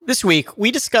This week,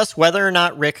 we discuss whether or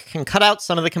not Rick can cut out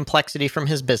some of the complexity from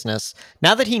his business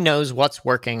now that he knows what's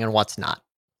working and what's not.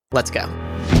 Let's go.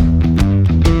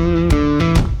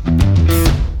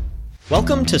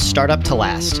 Welcome to Startup to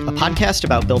Last, a podcast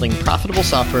about building profitable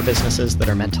software businesses that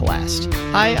are meant to last.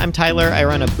 Hi, I'm Tyler. I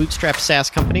run a bootstrapped SaaS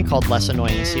company called Less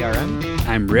Annoying CRM.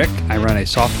 I'm Rick. I run a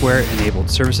software-enabled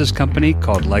services company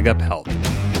called Leg Up Health.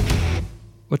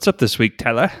 What's up this week,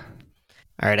 Tyler?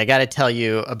 All right, I got to tell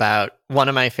you about one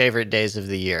of my favorite days of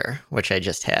the year, which I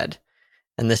just had.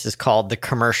 And this is called the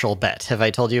commercial bet. Have I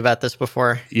told you about this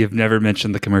before? You've never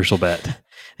mentioned the commercial bet.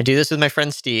 I do this with my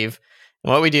friend Steve.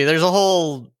 And what we do, there's a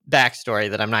whole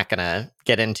backstory that I'm not going to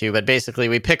get into, but basically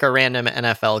we pick a random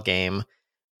NFL game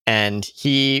and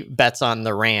he bets on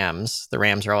the Rams. The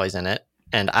Rams are always in it.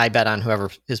 And I bet on whoever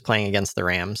is playing against the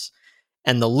Rams.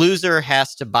 And the loser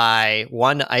has to buy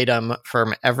one item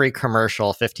from every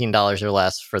commercial, $15 or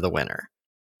less for the winner.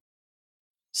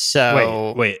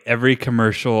 So wait, every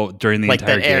commercial during the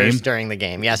entire that airs game? During the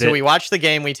game. Yeah, so we watch the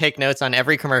game, we take notes on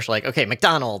every commercial, like, okay,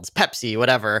 McDonald's, Pepsi,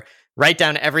 whatever, write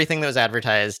down everything that was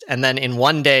advertised. And then in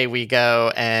one day we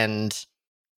go and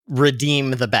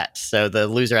redeem the bet. So the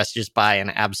loser has to just buy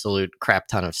an absolute crap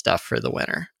ton of stuff for the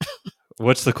winner.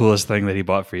 What's the coolest thing that he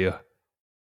bought for you?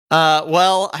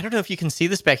 Well, I don't know if you can see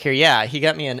this back here. Yeah, he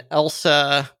got me an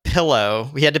Elsa pillow.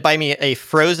 He had to buy me a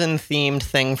Frozen themed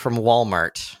thing from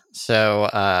Walmart. So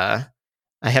I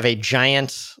have a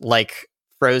giant, like,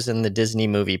 Frozen the Disney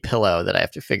movie pillow that I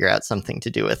have to figure out something to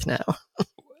do with now.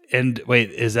 And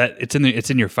wait, is that it's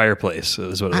in your fireplace?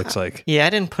 Is what it looks like. Yeah, I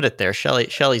didn't put it there.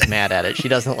 Shelly's mad at it. She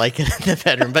doesn't like it in the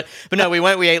bedroom. But no,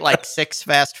 we ate like 6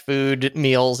 fast food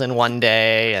meals in one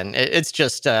day, and it's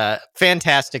just a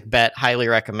fantastic bet. Highly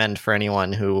recommend for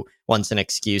anyone who wants an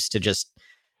excuse to just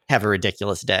have a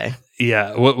ridiculous day.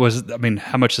 Yeah,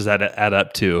 how much does that add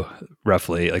up to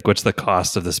roughly? Like, what's the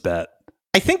cost of this bet?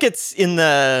 I think it's in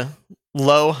the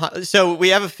low. So we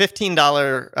have a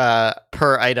 $15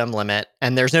 per item limit,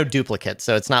 and there's no duplicate.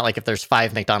 So it's not like if there's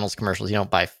 5 McDonald's commercials, you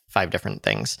don't buy 5 different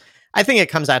things. I think it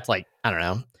comes out to like, I don't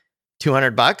know,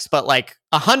 $200, but like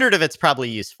 100 of it's probably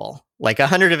useful. Like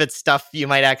 100 of it's stuff you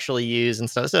might actually use and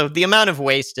stuff. So the amount of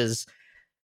waste is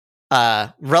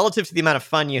relative to the amount of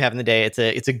fun you have in the day.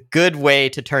 It's a good way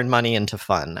to turn money into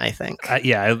fun, I think.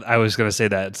 I was going to say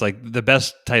that. It's like the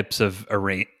best types of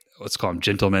let's call them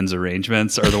gentlemen's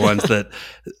arrangements are the ones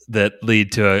that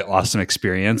lead to an awesome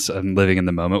experience and living in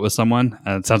the moment with someone.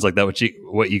 And it sounds like that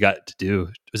what you got to do.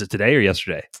 Was it today or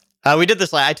yesterday? We did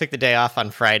this. I took the day off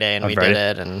on Friday and did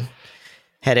it and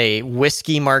had a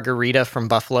whiskey margarita from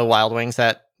Buffalo Wild Wings.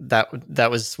 That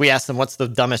was, we asked them what's the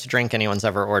dumbest drink anyone's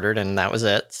ever ordered, and that was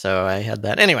it. So I had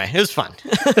that. Anyway, it was fun.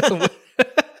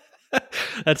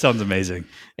 That sounds amazing.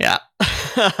 Yeah.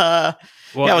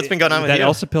 Well, what's been going on with that you?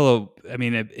 Elsa pillow? I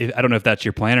mean, I don't know if that's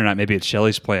your plan or not. Maybe it's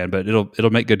Shelly's plan, but it'll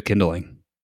make good kindling.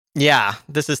 Yeah,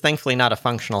 this is thankfully not a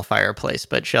functional fireplace,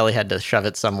 but Shelly had to shove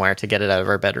it somewhere to get it out of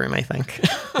our bedroom, I think.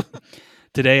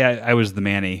 Today, I was the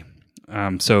manny.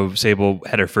 So Sable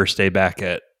had her first day back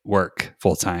at work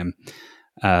full time.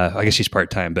 I guess she's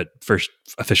part time, but first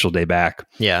official day back.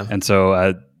 Yeah, and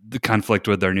so the conflict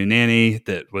with our new nanny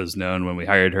that was known when we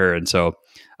hired her, and so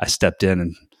I stepped in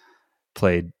and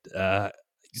played. I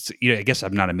guess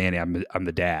I'm not a manny. I'm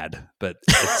the dad. But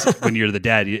when you're the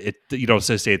dad, you don't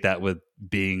associate that with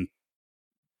being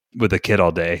with a kid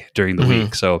all day during the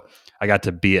week. So I got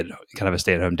to be kind of a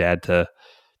stay-at-home dad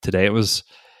today. It was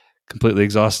completely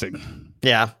exhausting.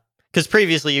 Yeah, because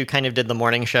previously you kind of did the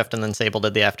morning shift and then Sable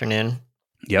did the afternoon.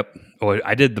 Yep. Well,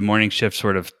 I did the morning shift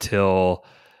sort of till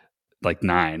like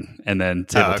 9, and then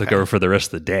Sable took over for the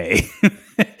rest of the day.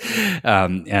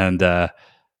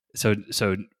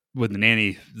 So with the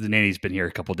nanny's been here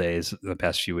a couple days in the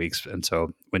past few weeks, and so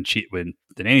when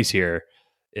the nanny's here,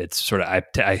 it's sort of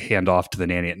I hand off to the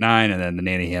nanny at 9, and then the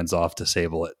nanny hands off to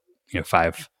Sable at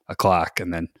 5 o'clock,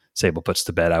 and then Sable puts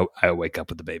to bed. I wake up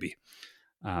with the baby.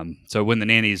 So when the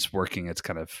nanny's working, it's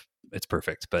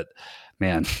perfect. But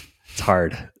man, it's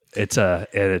hard.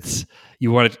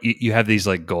 You have these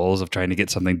like goals of trying to get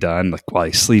something done like while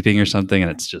he's sleeping or something,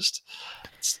 and it's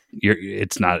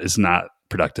not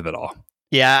productive at all.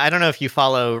 Yeah, I don't know if you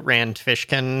follow Rand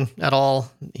Fishkin at all,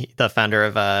 the founder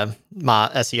of SEO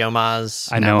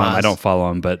Moz. I know him. I don't follow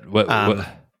him, but what?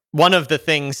 One of the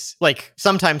things, like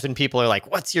sometimes when people are like,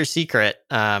 "What's your secret?"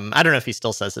 I don't know if he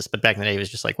still says this, but back in the day, he was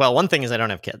just like, "Well, one thing is I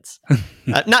don't have kids."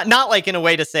 Not like in a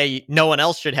way to say no one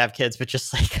else should have kids, but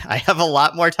just like I have a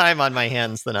lot more time on my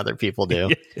hands than other people do.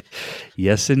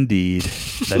 Yes, indeed,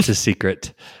 that's a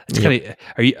secret. It's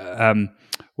Are you?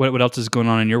 What else is going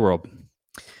on in your world?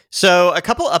 So a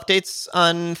couple updates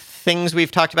on things we've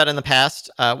talked about in the past.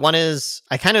 One is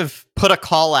I kind of put a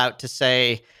call out to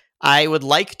say I would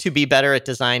like to be better at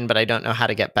design, but I don't know how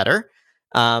to get better.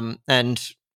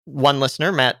 And one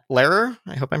listener, Matt Lehrer,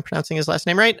 I hope I'm pronouncing his last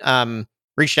name right,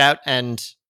 reached out and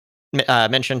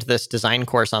mentioned this design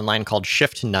course online called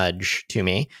Shift Nudge to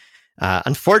me.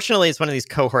 Unfortunately, it's one of these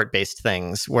cohort-based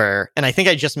things where, and I think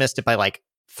I just missed it by like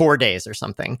 4 days or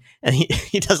something. And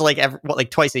he does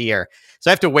like twice a year. So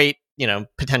I have to wait,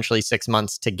 potentially 6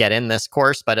 months to get in this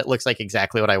course, but it looks like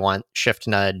exactly what I want. Shift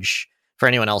Nudge for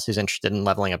anyone else who's interested in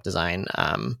leveling up design.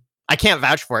 I can't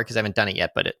vouch for it because I haven't done it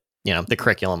yet, but the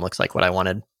curriculum looks like what I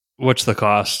wanted. What's the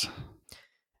cost?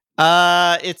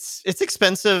 It's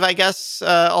expensive, I guess.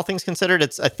 All things considered,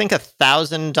 it's I think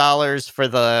 $1,000 for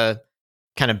the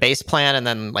kind of base plan, and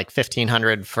then like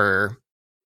 $1,500 for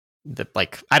the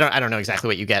I don't know exactly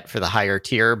what you get for the higher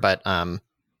tier, but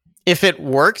if it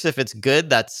works, if it's good,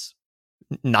 that's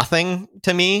nothing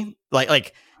to me.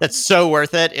 Like that's so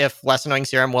worth it if Less Annoying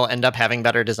CRM will end up having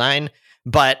better design.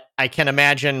 But I can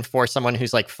imagine for someone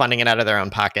who's like funding it out of their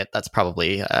own pocket, that's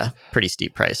probably a pretty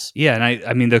steep price. Yeah, and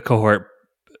I mean the cohort,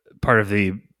 part of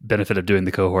the benefit of doing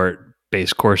the cohort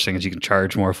based coursing is you can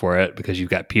charge more for it because you've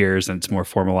got peers and it's more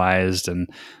formalized, and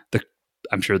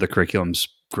I'm sure the curriculum's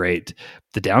great.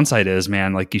 The downside is,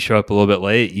 man, like you show up a little bit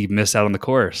late, you miss out on the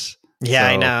course. Yeah,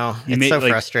 so I know. It's so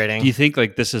frustrating. Do you think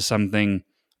like this is something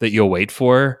that you'll wait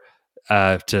for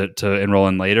to enroll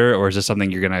in later, or is this something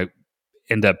you're going to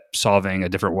end up solving a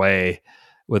different way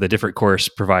with a different course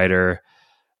provider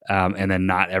and then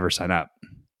not ever sign up?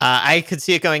 I could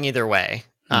see it going either way.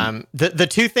 The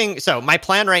two things. So my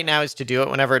plan right now is to do it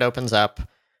whenever it opens up,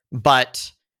 but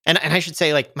and I should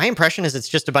say, like, my impression is it's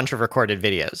just a bunch of recorded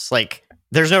videos. Like,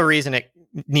 there's no reason it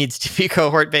needs to be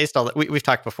cohort based. We've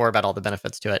talked before about all the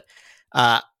benefits to it.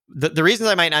 The reasons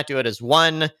I might not do it is,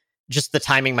 one, just the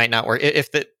timing might not work.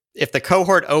 If the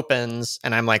cohort opens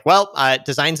and I'm like, well,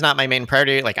 design's not my main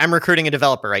priority. Like, I'm recruiting a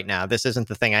developer right now. This isn't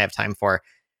the thing I have time for.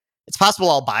 It's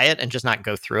possible I'll buy it and just not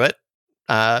go through it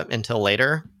until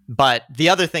later. But the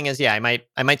other thing is, I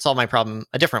might solve my problem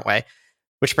a different way,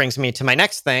 which brings me to my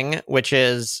next thing, which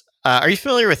is, are you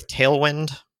familiar with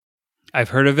Tailwind? I've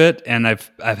heard of it, and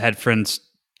I've had friends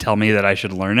tell me that I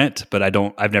should learn it, but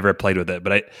I've never played with it.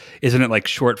 But isn't it like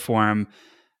short form?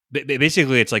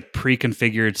 Basically, it's like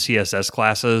pre-configured CSS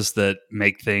classes that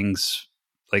make things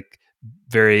like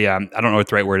very, I don't know what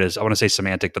the right word is. I want to say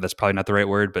semantic, but that's probably not the right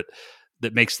word, but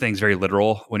that makes things very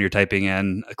literal when you're typing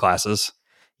in classes.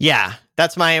 Yeah,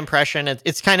 that's my impression.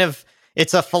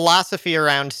 It's a philosophy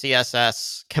around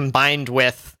CSS combined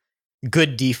with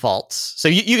good defaults. So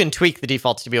you can tweak the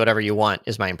defaults to be whatever you want,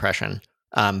 is my impression.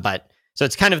 But so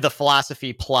it's kind of the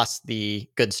philosophy plus the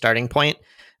good starting point.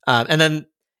 And then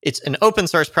it's an open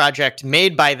source project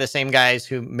made by the same guys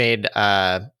who made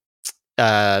the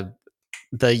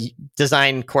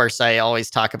design course I always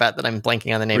talk about that I'm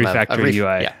blanking on the name Refactoring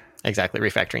UI. Yeah, exactly.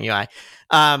 Refactoring UI.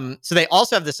 So they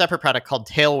also have the separate product called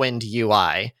Tailwind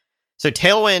UI. So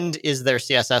Tailwind is their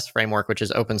CSS framework, which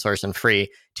is open source and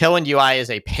free. Tailwind UI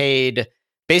is a paid,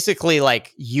 basically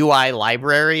like UI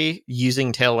library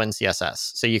using Tailwind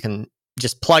CSS. So you can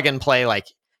just plug and play, like,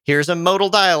 here's a modal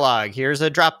dialog, here's a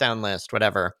drop-down list,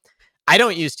 whatever. I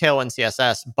don't use Tailwind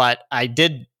CSS, but I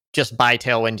did just buy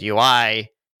Tailwind UI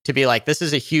to be like, this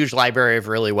is a huge library of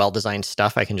really well-designed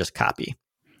stuff I can just copy.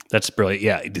 That's brilliant.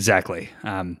 Yeah, exactly.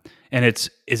 And is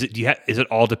it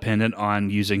all dependent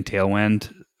on using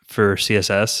Tailwind for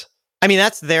CSS? I mean,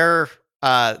 that's their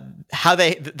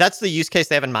that's the use case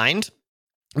they have in mind.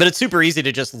 But it's super easy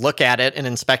to just look at it and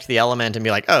inspect the element and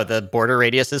be like, oh, the border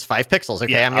radius is 5 pixels.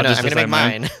 Okay, yeah, I'm gonna make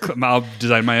mine. I'll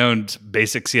design my own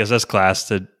basic CSS class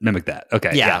to mimic that.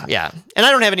 Okay. Yeah. And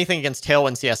I don't have anything against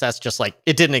Tailwind CSS, just like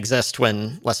it didn't exist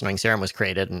when Less Annoying CRM was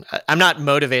created. And I'm not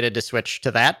motivated to switch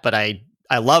to that, but I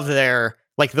love their,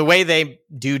 like, the way they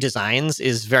do designs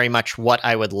is very much what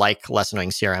I would like Less Annoying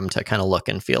CRM to kind of look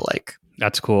and feel like.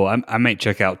 That's cool. I might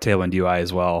check out Tailwind UI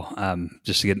as well,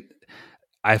 just to get.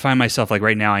 I find myself like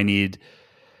right now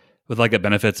with like at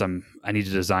benefits, I need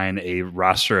to design a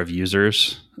roster of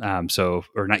users. Or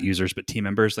not users, but team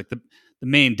members. Like the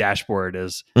main dashboard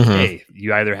is, hey,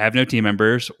 you either have no team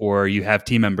members or you have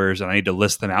team members, and I need to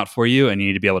list them out for you. And you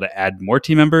need to be able to add more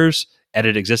team members,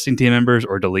 edit existing team members,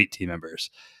 or delete team members.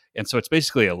 And so it's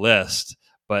basically a list,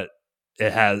 but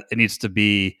it needs to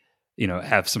be,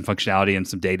 have some functionality and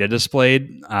some data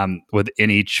displayed within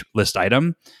each list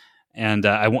item. And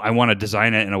I want to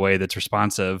design it in a way that's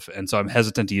responsive. And so I'm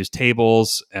hesitant to use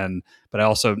tables, but I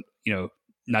also,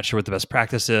 not sure what the best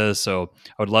practice is. So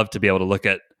I would love to be able to look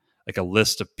at like a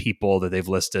list of people that they've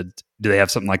listed. Do they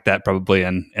have something like that probably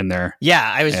in there?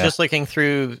 Yeah, I was just looking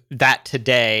through that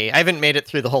today. I haven't made it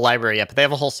through the whole library yet, but they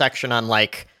have a whole section on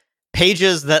like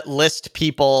pages that list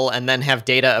people and then have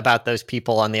data about those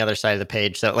people on the other side of the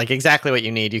page. So like exactly what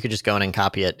you need. You could just go in and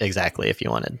copy it exactly if you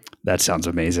wanted. That sounds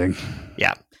amazing.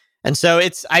 Yeah. And so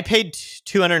I paid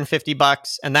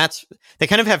 $250, and they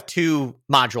kind of have two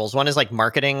modules. One is like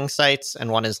marketing sites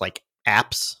and one is like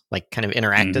apps, like kind of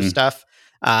interactive stuff.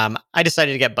 I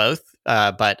decided to get both,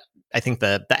 but I think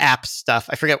the app stuff,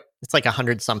 I forget, it's like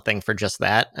 100 something for just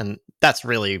that. And that's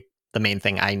really the main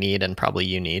thing I need and probably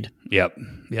you need. Yep,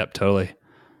 totally.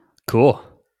 Cool.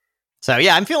 So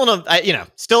yeah, I'm feeling,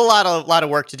 still a lot of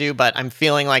work to do, but I'm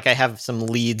feeling like I have some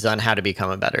leads on how to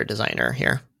become a better designer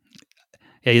here.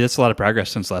 Yeah, that's a lot of progress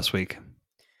since last week.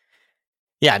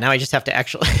 Yeah, now I just have to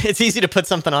actually, it's easy to put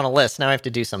something on a list. Now I have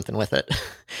to do something with it.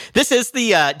 This is do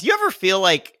you ever feel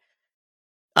like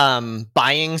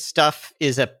buying stuff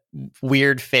is a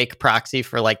weird fake proxy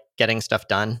for like getting stuff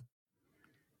done?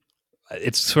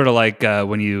 It's sort of like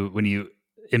when you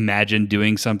imagine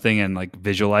doing something and like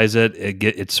visualize it,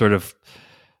 it's sort of,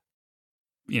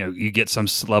 you get some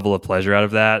level of pleasure out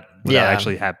of that without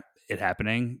actually it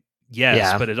happening.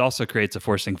 Yes, but it also creates a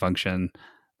forcing function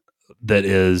that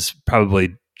is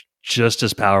probably just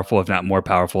as powerful, if not more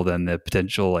powerful, than the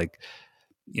potential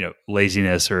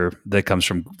laziness or that comes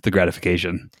from the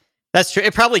gratification. That's true.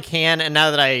 It probably can. And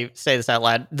now that I say this out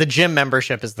loud, the gym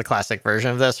membership is the classic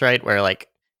version of this, right? Where like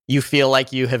you feel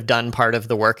like you have done part of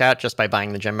the workout just by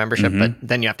buying the gym membership, but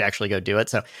then you have to actually go do it.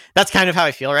 So that's kind of how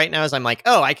I feel right now is I'm like,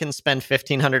 oh, I can spend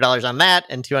 $1,500 on that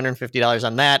and $250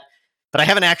 on that, but I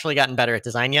haven't actually gotten better at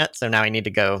design yet. So now I need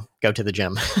to go to the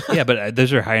gym. Yeah, but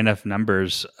those are high enough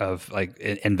numbers of like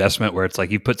investment where it's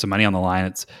like you put some money on the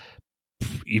line.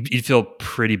 You'd feel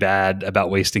pretty bad about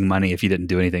wasting money if you didn't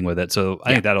do anything with it. So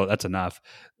I think that's enough.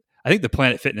 I think the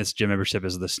Planet Fitness gym membership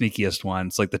is the sneakiest one.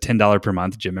 It's like the $10 per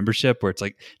month gym membership, where it's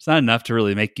like it's not enough to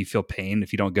really make you feel pain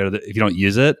if you don't if you don't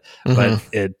use it,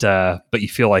 but you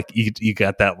feel like you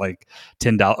got that like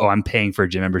 $10. Oh, I'm paying for a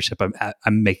gym membership.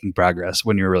 I'm making progress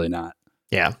when you're really not.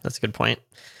 Yeah, that's a good point.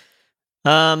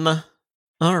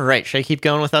 All right, should I keep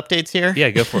going with updates here? Yeah,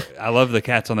 go for it. I love the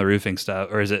cats on the roofing stuff.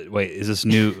 Or is this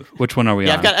new? Which one are we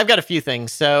on? I've got a few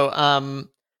things. So,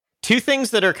 two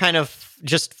things that are kind of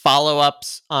just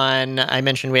follow-ups on, I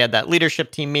mentioned we had that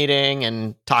leadership team meeting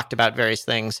and talked about various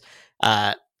things.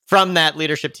 From that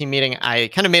leadership team meeting, I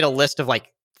kind of made a list of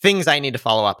like things I need to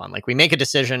follow up on. Like we make a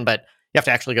decision, but you have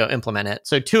to actually go implement it.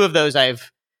 So two of those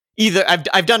I've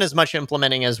done as much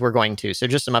implementing as we're going to. So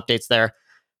just some updates there.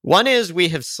 One is we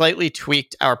have slightly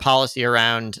tweaked our policy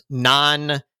around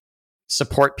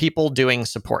non-support people doing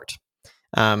support.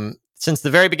 Since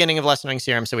the very beginning of Less Annoying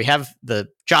CRM, so we have the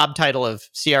job title of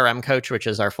CRM coach, which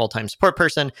is our full-time support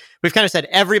person. We've kind of said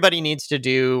everybody needs to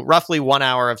do roughly 1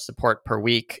 hour of support per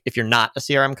week if you're not a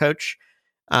CRM coach,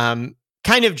 kind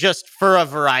of just for a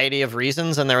variety of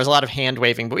reasons. And there was a lot of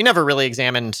hand-waving, but we never really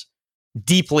examined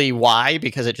deeply why,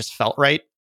 because it just felt right.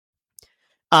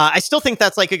 I still think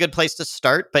that's like a good place to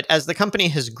start, but as the company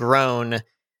has grown,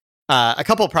 a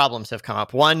couple of problems have come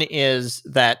up. One is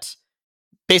that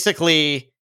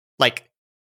basically, like,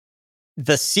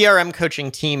 the CRM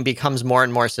coaching team becomes more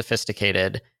and more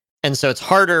sophisticated, and so it's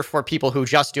harder for people who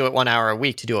just do it 1 hour a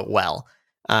week to do it well.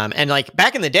 And like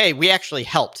back in the day, we actually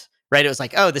helped, right? It was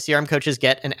like, oh, the CRM coaches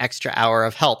get an extra hour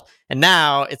of help, and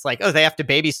now it's like, oh, they have to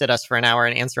babysit us for an hour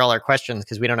and answer all our questions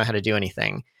because we don't know how to do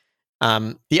anything.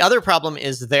 The other problem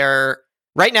is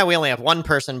right now we only have one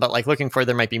person, but like looking for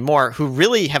there might be more who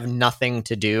really have nothing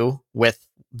to do with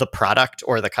the product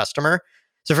or the customer.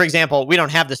 So for example, we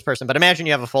don't have this person, but imagine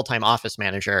you have a full-time office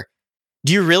manager.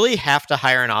 Do you really have to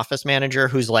hire an office manager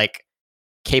who's like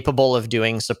capable of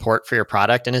doing support for your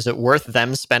product? And is it worth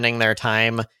them spending their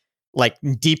time like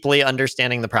deeply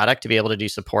understanding the product to be able to do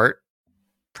support?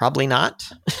 Probably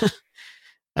not.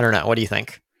 I don't know. What do you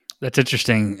think? That's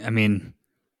interesting. I mean,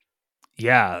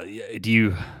 yeah. Do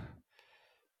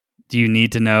you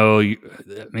need to know? I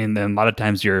mean, then a lot of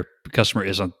times your customer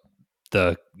isn't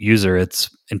the user; it's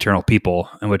internal people.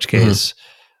 In which case,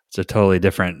 it's a totally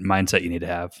different mindset you need to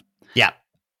have. Yeah,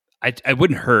 I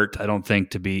wouldn't hurt. I don't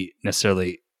think to be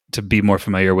more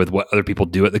familiar with what other people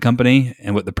do at the company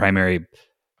and what the primary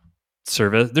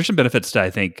service. There's some benefits to, I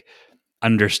think,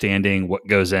 understanding what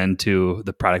goes into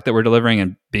the product that we're delivering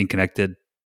and being connected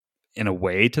in a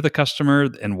way to the customer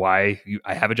and why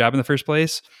I have a job in the first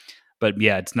place. But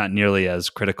yeah, it's not nearly as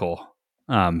critical,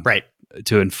 right,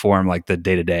 to inform like the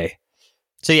day to day.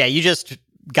 So yeah, you just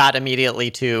got immediately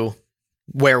to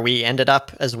where we ended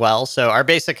up as well. So our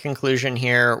basic conclusion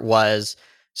here was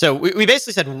So we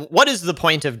basically said, what is the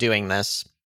point of doing this?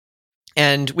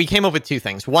 And we came up with two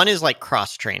things. One is like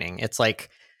cross training. It's like,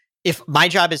 if my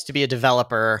job is to be a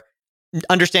developer,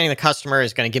 understanding the customer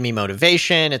is going to give me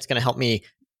motivation. It's going to help me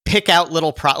pick out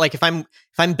little like if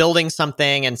I'm building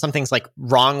something and something's like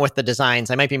wrong with the designs,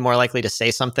 I might be more likely to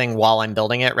say something while I'm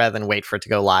building it rather than wait for it to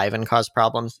go live and cause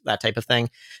problems, that type of thing.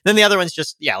 Then the other one's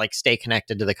just, like stay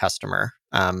connected to the customer.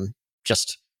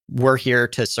 Just we're here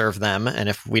to serve them. And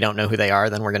if we don't know who they are,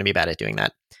 then we're going to be bad at doing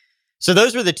that. So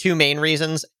those were the two main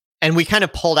reasons. And we kind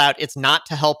of pulled out, it's not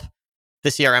to help the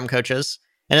CRM coaches,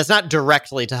 and it's not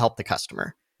directly to help the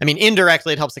customer. I mean,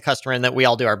 indirectly, it helps the customer in that we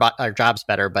all do our jobs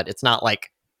better, but it's not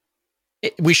like,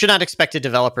 we should not expect a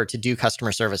developer to do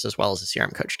customer service as well as a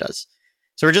CRM coach does.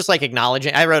 So we're just like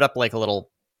acknowledging, I wrote up like a little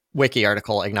wiki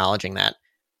article acknowledging that.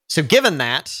 So given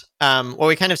that, what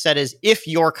we kind of said is, if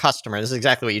your customer, this is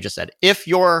exactly what you just said, if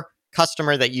your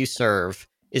customer that you serve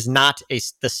is not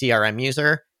the CRM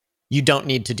user, you don't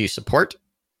need to do support.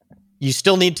 You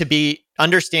still need to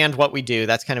understand what we do.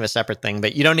 That's kind of a separate thing,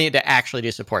 but you don't need to actually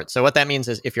do support. So what that means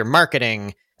is, if you're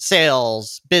marketing,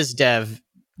 sales, biz dev,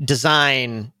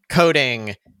 design,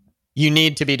 coding, you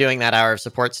need to be doing that hour of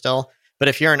support still. But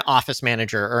if you're an office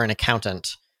manager or an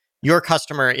accountant, your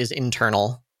customer is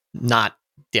internal, not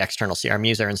the external CRM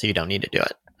user, and so you don't need to do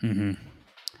it. Mm-hmm.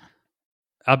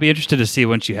 I'll be interested to see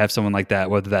once you have someone like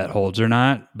that, whether that holds or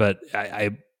not. But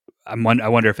I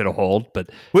wonder if it'll hold. But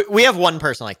we have one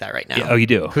person like that right now. Yeah, oh, you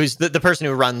do? Who's the person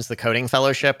who runs the coding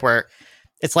fellowship, where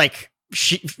it's like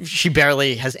she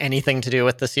barely has anything to do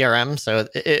with the CRM. So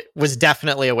it was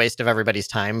definitely a waste of everybody's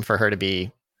time for her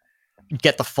to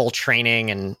get the full training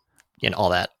and all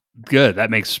that. Good. That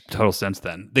makes total sense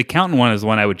then. The accountant one is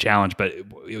one I would challenge, but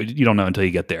you don't know until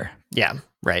you get there. Yeah,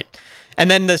 right. And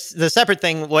then the separate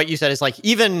thing, what you said is like,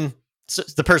 even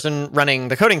the person running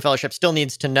the coding fellowship still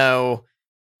needs to know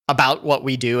about what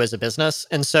we do as a business.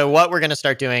 And so what we're going to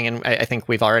start doing, and I think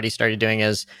we've already started doing,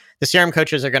 is the CRM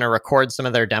coaches are going to record some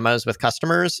of their demos with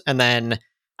customers. And then,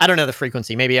 I don't know the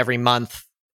frequency, maybe every month,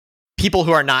 people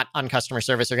who are not on customer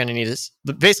service are going to need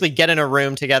to basically get in a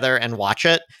room together and watch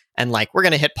it. And like, we're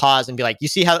going to hit pause and be like, you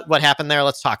see what happened there?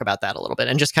 Let's talk about that a little bit,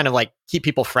 and just kind of like keep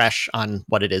people fresh on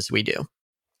what it is we do.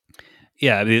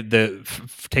 Yeah,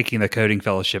 taking the coding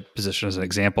fellowship position as an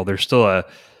example, there's still a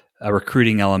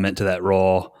recruiting element to that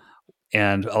role.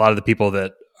 And a lot of the people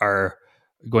that are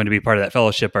going to be part of that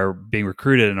fellowship are being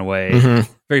recruited in a way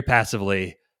very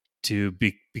passively to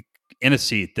be in a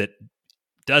seat that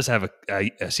does have a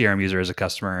CRM user as a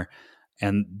customer.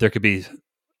 And there could be,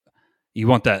 you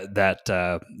want that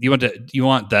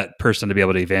person to be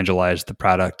able to evangelize the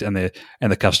product and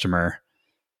the customer,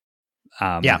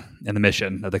 and the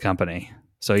mission of the company.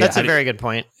 So that's a very good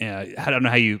point. Yeah, I don't know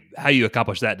how you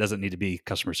accomplish that. Doesn't need to be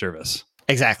customer service.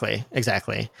 Exactly.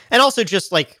 And also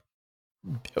just like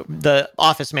the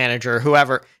office manager,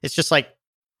 whoever, it's just like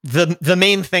the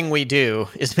main thing we do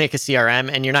is make a CRM,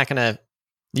 and you're not going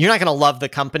to love the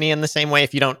company in the same way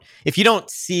if you don't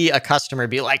see a customer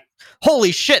be like,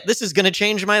 holy shit, this is going to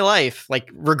change my life. Like,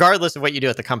 regardless of what you do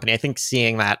at the company, I think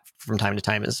seeing that from time to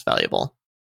time is valuable.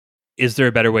 Is there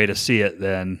a better way to see it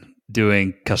than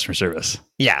doing customer service?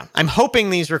 Yeah, I'm hoping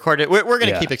these recorded, we're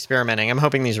going to keep experimenting. I'm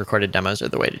hoping these recorded demos are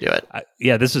the way to do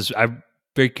it. I'm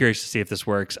very curious to see if this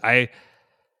works. I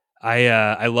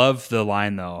love the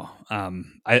line though.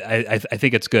 I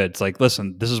think it's good. It's like,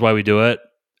 listen, this is why we do it.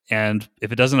 And if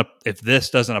this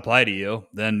doesn't apply to you,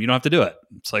 then you don't have to do it.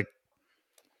 It's like,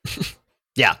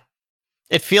 yeah,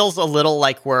 it feels a little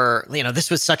like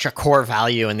this was such a core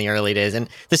value in the early days. And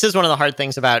this is one of the hard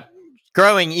things about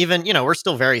growing, even, we're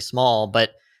still very small,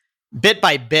 but bit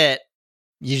by bit,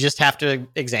 you just have to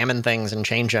examine things and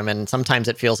change them. And sometimes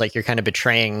it feels like you're kind of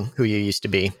betraying who you used to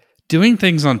be. Doing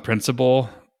things on principle,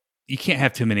 you can't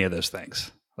have too many of those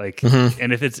things. Like,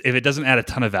 and if it doesn't add a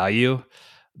ton of value,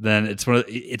 then it's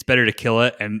better to kill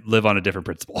it and live on a different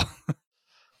principle.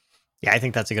 Yeah, I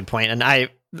think that's a good point. And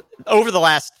over the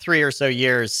last 3 or so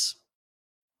years,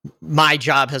 my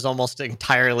job has almost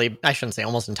entirely, I shouldn't say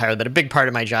almost entirely, but a big part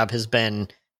of my job has been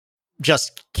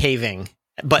just caving,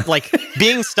 but like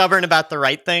being stubborn about the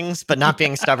right things, but not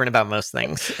being stubborn about most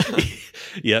things.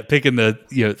 Yeah, picking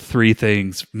the 3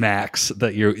 things max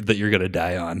that you're going to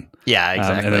die on. Yeah,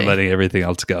 exactly. And then letting everything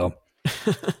else go.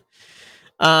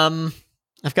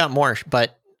 I've got more,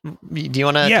 but do you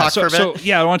want to talk for a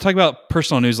bit? I want to talk about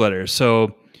personal newsletters.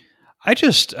 So I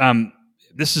just,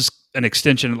 this is an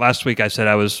extension. Last week I said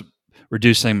I was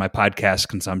reducing my podcast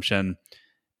consumption,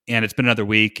 and it's been another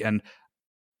week, and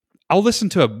I'll listen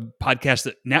to a podcast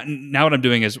that now what I'm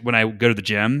doing is when I go to the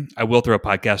gym, I will throw a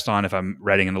podcast on if I'm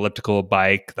riding an elliptical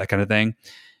bike, that kind of thing.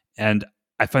 And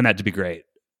I find that to be great.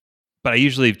 But I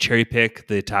usually cherry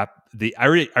pick I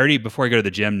already before I go to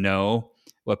the gym know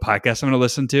what podcast I'm going to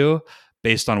listen to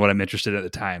based on what I'm interested in at the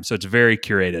time. So it's very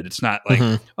curated. It's not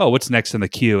like, oh, what's next in the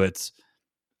queue? It's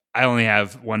I only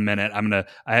have 1 minute. I'm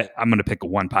gonna pick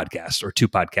one podcast or two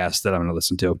podcasts that I'm gonna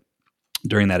listen to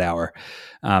during that hour.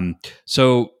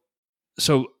 So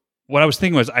what I was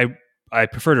thinking was I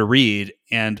prefer to read,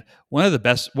 and one of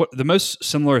the most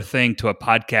similar thing to a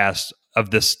podcast of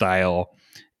this style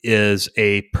is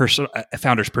a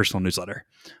founder's personal newsletter,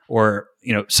 or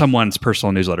someone's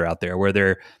personal newsletter out there where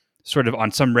they're sort of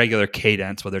on some regular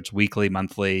cadence, whether it's weekly,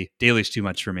 monthly. Daily's too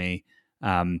much for me.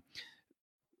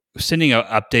 Sending an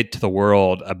update to the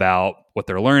world about what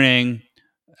they're learning,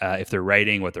 if they're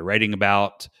writing, what they're writing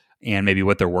about, and maybe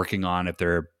what they're working on if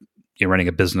they're running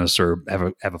a business or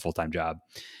have a full-time job.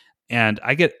 And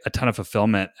I get a ton of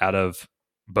fulfillment out of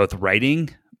both writing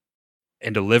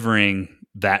and delivering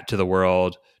that to the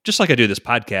world, just like I do this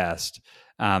podcast.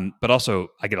 But also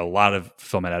I get a lot of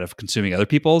fulfillment out of consuming other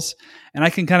people's, and I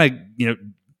can kind of,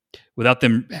 without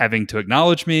them having to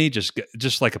acknowledge me, just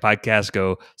like a podcast,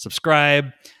 go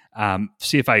subscribe,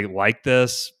 see if I like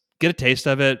this, get a taste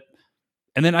of it.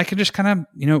 And then I can just kind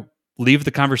of, leave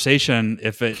the conversation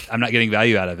if I'm not getting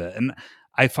value out of it. And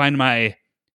I find my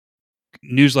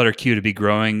newsletter queue to be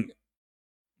growing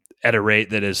at a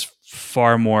rate that is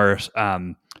far more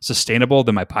sustainable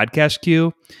than my podcast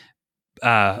queue.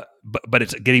 But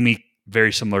it's getting me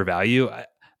very similar value.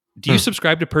 Do you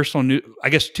subscribe to personal news? I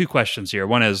guess two questions here.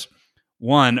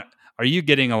 One, are you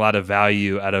getting a lot of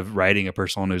value out of writing a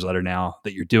personal newsletter now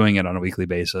that you're doing it on a weekly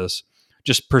basis?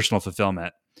 Just personal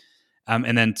fulfillment.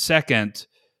 And then second,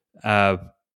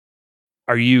 are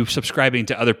you subscribing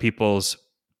to other people's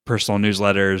personal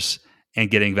newsletters and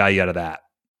getting value out of that?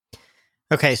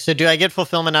 Okay, so do I get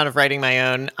fulfillment out of writing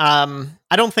my own?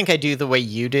 I don't think I do the way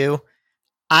you do.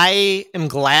 I am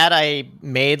glad I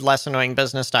made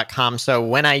lessannoyingbusiness.com. So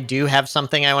when I do have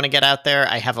something I want to get out there,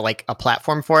 I have a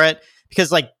platform for it.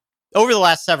 Because over the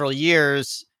last several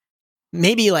years,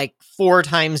 maybe 4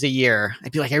 times a year,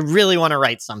 I'd be like, I really want to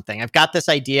write something. I've got this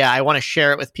idea. I want to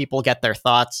share it with people, get their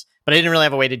thoughts. But I didn't really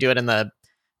have a way to do it, and the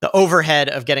overhead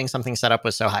of getting something set up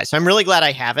was so high. So I'm really glad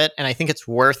I have it, and I think it's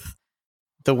worth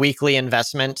the weekly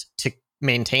investment to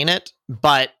maintain it.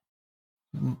 But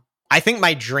I think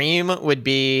my dream would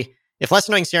be if Less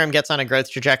Annoying CRM gets on a growth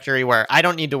trajectory where I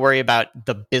don't need to worry about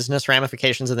the business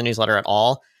ramifications of the newsletter at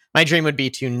all. My dream would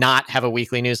be to not have a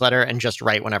weekly newsletter and just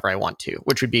write whenever I want to,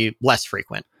 which would be less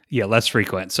frequent. Yeah, less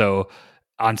frequent. So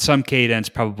on some cadence,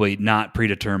 probably not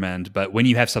predetermined, but when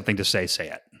you have something to say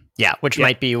it. Yeah, which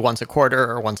might be once a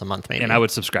quarter or once a month, maybe. And I would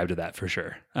subscribe to that for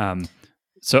sure.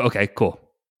 Okay, cool.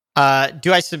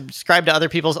 Do I subscribe to other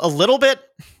people's? A little bit.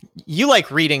 You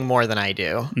like reading more than I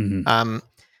do. Mm-hmm.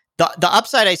 The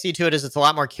upside I see to it is it's a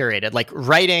lot more curated.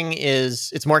 Writing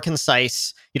it's more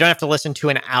concise. You don't have to listen to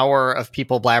an hour of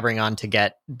people blabbering on to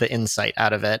get the insight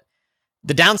out of it.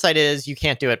 The downside is you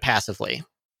can't do it passively.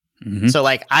 Mm-hmm. So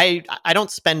I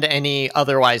don't spend any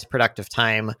otherwise productive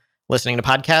time listening to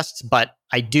podcasts, but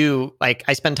I do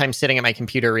I spend time sitting at my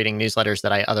computer reading newsletters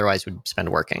that I otherwise would spend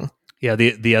working. Yeah,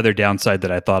 the other downside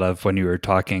that I thought of when you were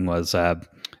talking was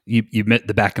you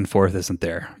the back and forth isn't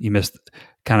there. You missed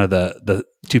kind of the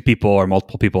two people or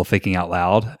multiple people thinking out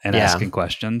loud and asking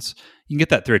questions. You can get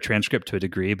that through a transcript to a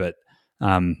degree, but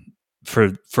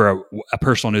for a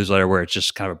personal newsletter where it's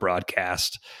just kind of a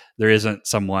broadcast, there isn't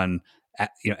someone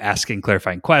asking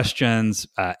clarifying questions,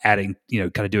 adding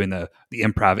kind of doing the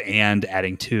improv and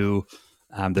adding to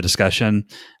the discussion.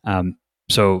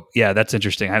 So yeah, that's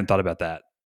interesting. I hadn't thought about that.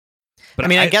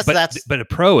 But I guess but a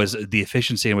pro is the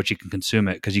efficiency in which you can consume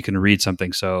it, because you can read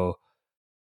something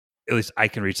at least I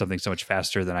can read something so much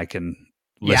faster than I can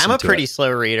listen to it. Yeah, I'm a pretty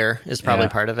slow reader is probably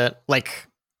part of it.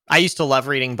 I used to love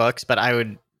reading books, but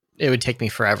it would take me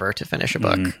forever to finish a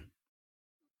book.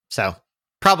 So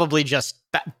probably just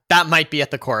that might be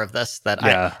at the core of this.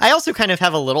 I also kind of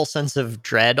have a little sense of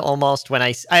dread almost when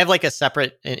I have a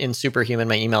separate in Superhuman,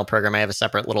 my email program, I have a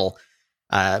separate little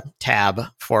tab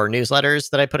for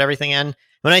newsletters that I put everything in.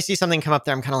 When I see something come up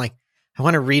there, I'm kind of I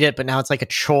want to read it, but now it's like a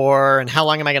chore. And how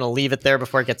long am I going to leave it there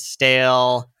before it gets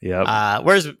stale? Yeah.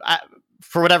 Whereas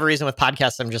for whatever reason with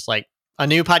podcasts, I'm just a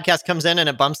new podcast comes in and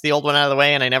it bumps the old one out of the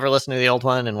way, and I never listen to the old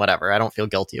one and whatever. I don't feel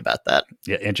guilty about that.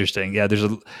 Yeah. Interesting. Yeah.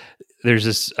 There's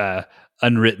this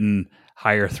unwritten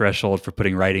higher threshold for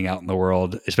putting writing out in the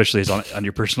world, especially as on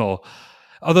your personal.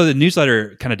 Although the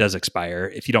newsletter kind of does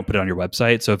expire if you don't put it on your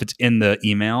website. So if it's in the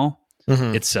email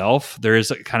itself, there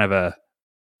is kind of a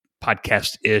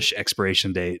podcast-ish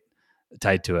expiration date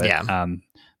tied to it. Yeah.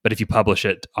 But if you publish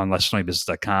it on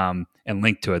lesserknowingbusiness.com and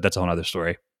link to it, that's a whole other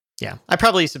story. Yeah. I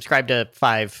probably subscribe to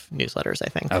 5 newsletters, I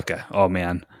think. Okay. Oh,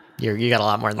 man. You got a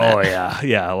lot more than that. Oh, yeah.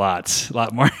 Yeah, a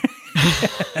lot more.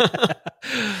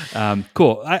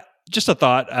 Cool. Just a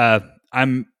thought.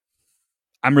 I'm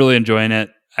really enjoying it.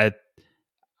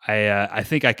 I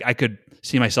think I could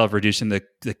see myself reducing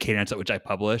the cadence at which I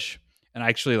publish. And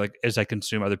actually, like, as I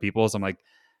consume other people's, I'm like,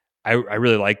 I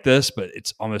really like this, but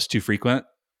it's almost too frequent.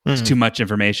 It's too much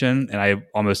information, and I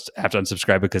almost have to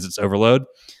unsubscribe because it's overload.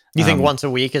 You think once a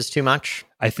week is too much?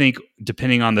 I think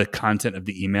depending on the content of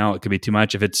the email, it could be too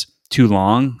much. If it's too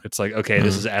long, it's like, okay,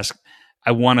 this is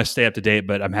I want to stay up to date,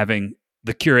 but I'm having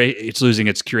it's losing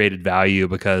its curated value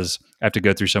because I have to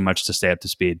go through so much to stay up to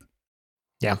speed.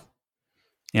 Yeah.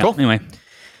 Cool. Anyway.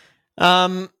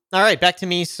 All right, back to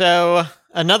me. So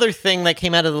another thing that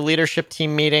came out of the leadership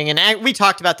team meeting, and we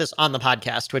talked about this on the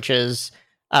podcast, which is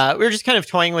we were just kind of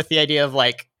toying with the idea of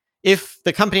like, if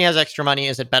the company has extra money,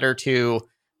 is it better to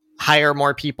hire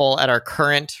more people at our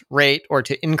current rate or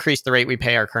to increase the rate we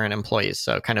pay our current employees?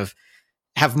 So kind of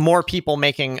have more people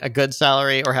making a good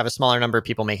salary or have a smaller number of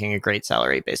people making a great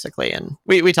salary, basically. And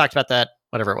we talked about that,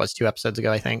 whatever it was, 2 episodes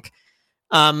ago, I think.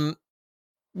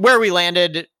 Where we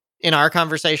landed in our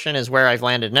conversation is where I've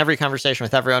landed in every conversation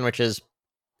with everyone, which is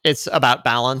it's about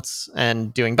balance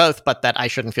and doing both, but that I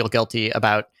shouldn't feel guilty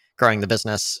about growing the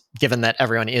business, given that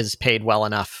everyone is paid well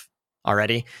enough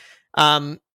already.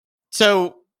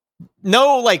 So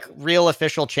no like real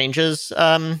official changes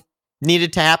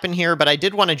needed to happen here, but I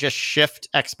did want to just shift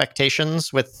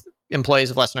expectations with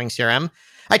employees of Less Knowing CRM.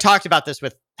 I talked about this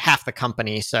with half the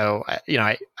company, so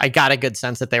I got a good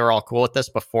sense that they were all cool with this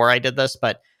before I did this,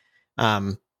 but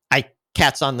I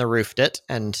Cats on the Roofed it,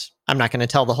 and I'm not going to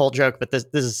tell the whole joke, but this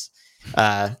is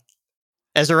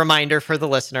as a reminder for the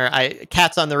listener.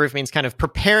 Cats on the Roof means kind of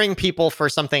preparing people for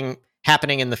something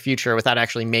happening in the future without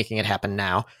actually making it happen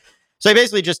now. So I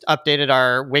basically just updated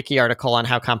our wiki article on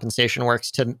how compensation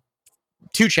works to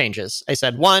 2 changes. I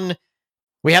said, 1,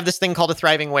 we have this thing called a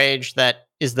thriving wage that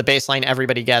is the baseline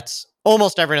everybody gets.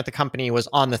 Almost everyone at the company was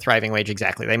on the thriving wage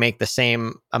exactly. They make the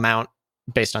same amount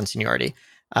based on seniority.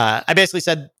 I basically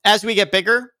said, as we get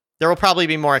bigger, there will probably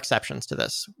be more exceptions to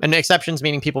this. And exceptions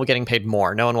meaning people getting paid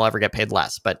more. No one will ever get paid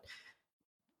less. But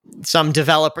some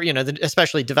developer,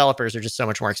 especially developers, are just so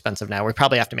much more expensive now. We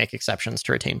probably have to make exceptions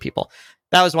to retain people.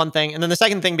 That was one thing. And then the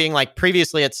second thing being, like,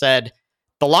 previously it said,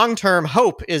 the long-term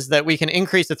hope is that we can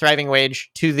increase the thriving wage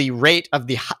to the rate of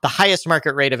the highest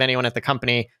market rate of anyone at the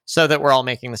company so that we're all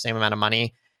making the same amount of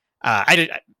money.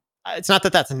 It's not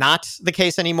that that's not the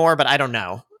case anymore, but I don't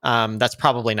know. That's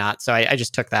probably not. So I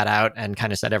just took that out and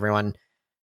kind of said, everyone,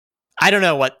 I don't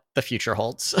know what the future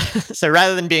holds. So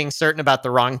rather than being certain about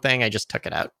the wrong thing, I just took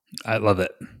it out. I love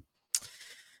it.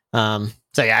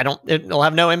 So yeah, it'll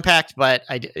have no impact, but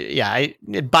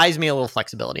it buys me a little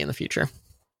flexibility in the future.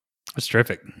 That's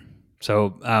terrific.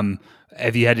 So,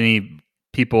 have you had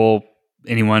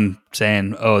anyone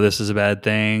saying, "Oh, this is a bad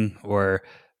thing," or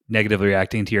negatively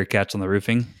reacting to your Cats on the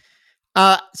Roofing?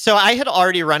 So I had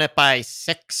already run it by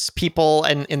 6 people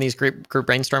in these group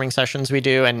brainstorming sessions we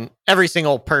do, and every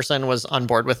single person was on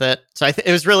board with it. So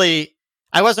it was really,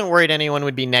 I wasn't worried anyone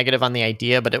would be negative on the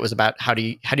idea, but it was about how do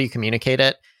you communicate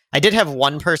it. I did have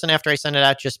one person after I sent it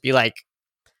out just be like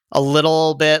a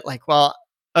little bit like, well.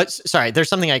 Sorry, there's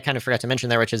something I kind of forgot to mention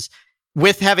there, which is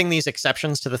with having these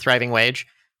exceptions to the thriving wage.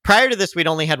 Prior to this, we'd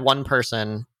only had one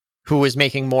person who was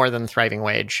making more than the thriving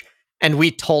wage. And we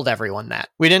told everyone that.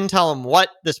 We didn't tell them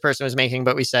what this person was making,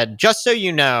 but we said, just so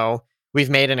you know, we've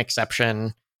made an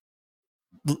exception.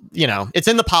 It's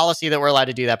in the policy that we're allowed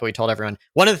to do that, but we told everyone.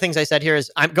 One of the things I said here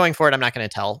is, I'm going forward, I'm not going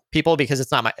to tell people because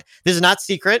this is not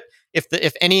secret.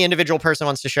 If any individual person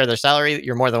wants to share their salary,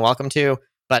 you're more than welcome to.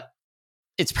 But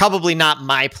it's probably not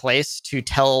my place to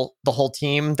tell the whole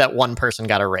team that one person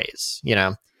got a raise.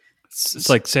 It's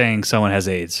like saying someone has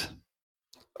AIDS.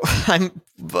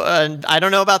 I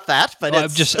don't know about that, but I'm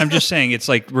just saying it's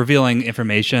like revealing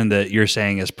information that you're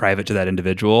saying is private to that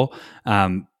individual.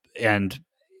 And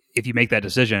if you make that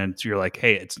decision, you're like,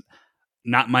 hey, it's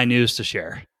not my news to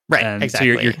share. Right. And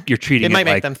exactly. So you're treating it might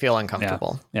make like, them feel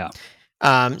uncomfortable. Yeah.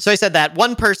 So I said that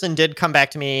one person did come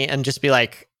back to me and just be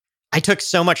like, I took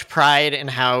so much pride in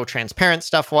how transparent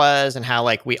stuff was and how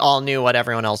like we all knew what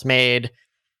everyone else made.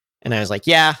 And I was like,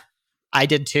 yeah, I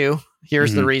did too.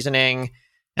 Here's the reasoning.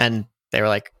 And they were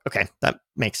like, okay, that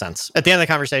makes sense. At the end of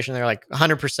the conversation, they're like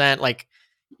 100%, like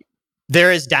there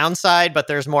is downside, but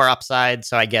there's more upside.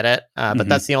 So I get it. But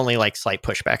that's the only like slight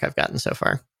pushback I've gotten so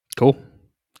far. Cool.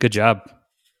 Good job.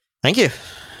 Thank you.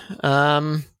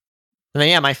 And then,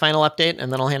 yeah, my final update,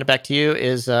 and then I'll hand it back to you,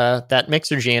 is that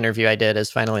Mixergy interview I did is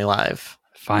finally live.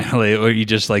 Finally, or are you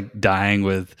just like dying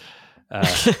with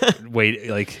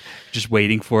just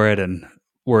waiting for it and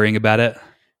worrying about it?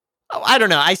 Oh, I don't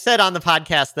know. I said on the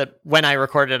podcast that when I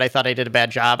recorded, I thought I did a bad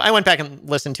job. I went back and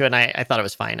listened to it, and I thought it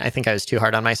was fine. I think I was too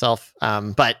hard on myself.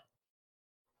 But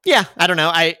yeah, I don't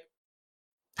know.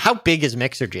 How big is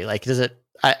Mixergy? Like, does it?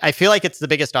 I feel like it's the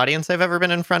biggest audience I've ever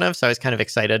been in front of, so I was kind of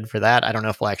excited for that. I don't know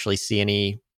if we'll actually see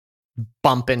any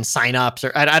bump in signups,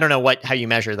 or I don't know how you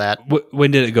measure that. When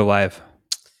did it go live?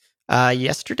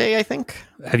 Yesterday, I think.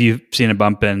 Have you seen a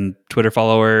bump in Twitter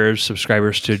followers,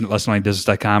 subscribers to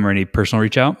lessononlinebusiness.com, or any personal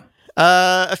reach out?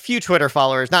 A few Twitter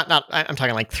followers, not. I'm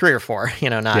talking like 3 or 4.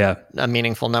 Not a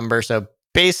meaningful number. So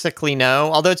basically,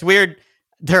 no. Although it's weird,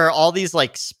 there are all these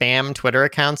like spam Twitter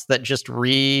accounts that just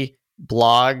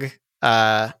re-blog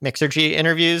Mixergy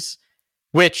interviews,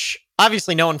 which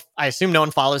obviously I assume no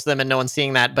one follows them and no one's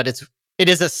seeing that, but it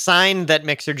is a sign that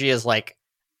Mixergy is like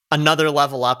another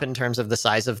level up in terms of the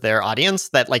size of their audience,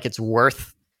 that like it's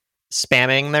worth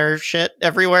spamming their shit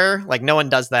everywhere. Like no one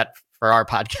does that for our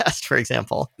podcast, for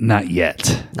example. Not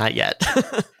yet.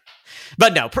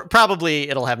 But no, probably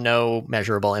it'll have no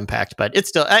measurable impact, but it's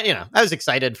still, I was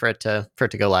excited for it to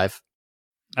go live.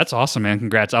 That's awesome, man.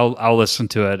 Congrats. I'll listen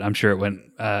to it. I'm sure it went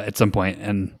at some point,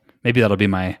 and maybe that'll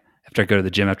be after I go to the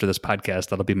gym after this podcast,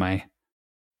 that'll be my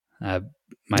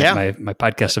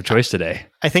podcast of choice today.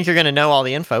 I think you're going to know all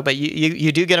the info, but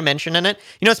you do get a mention in it.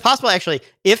 It's possible actually,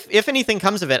 if anything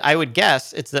comes of it, I would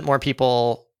guess it's that more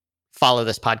people follow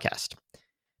this podcast,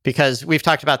 because we've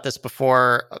talked about this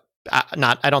before,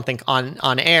 I don't think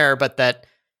on air, but that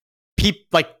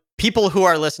people who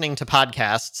are listening to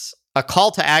podcasts, a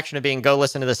call to action of being go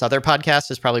listen to this other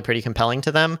podcast is probably pretty compelling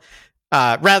to them,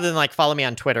 rather than like follow me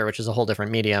on Twitter, which is a whole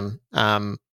different medium.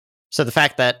 So the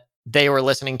fact that they were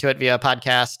listening to it via a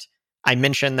podcast, I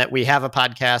mentioned that we have a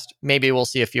podcast, maybe we'll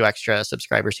see a few extra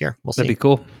subscribers here. We'll see. That'd be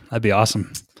cool. That'd be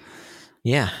awesome.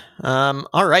 Yeah.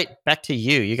 All right. Back to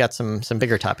you. You got some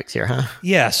bigger topics here, huh?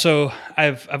 Yeah. So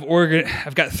I've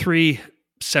got 3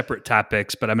 separate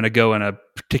topics, but I'm going to go in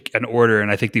an order, and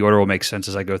I think the order will make sense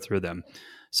as I go through them.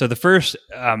 So the first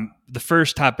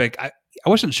topic, I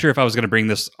wasn't sure if I was going to bring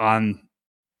this on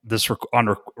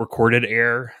recorded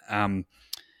air.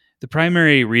 The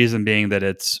primary reason being that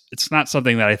it's not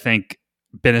something that I think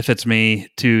benefits me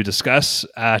to discuss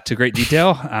to great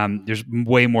detail. There's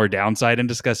way more downside in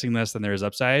discussing this than there is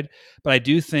upside, but I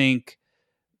do think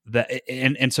that,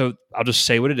 and so I'll just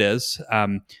say what it is.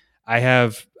 I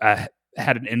have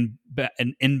had an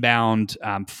inbound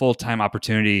full-time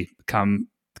opportunity kind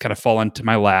of fall into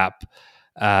my lap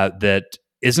that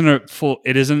hasn't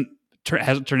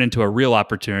turned into a real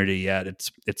opportunity yet.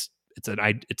 It's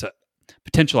a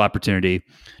potential opportunity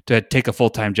to take a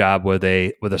full-time job with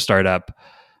a startup,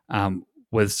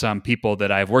 with some people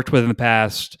that I've worked with in the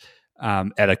past,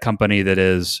 at a company that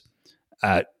is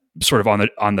sort of on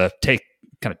the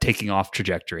taking off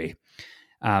trajectory.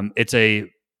 In the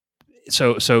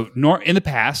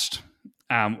past,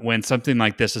 when something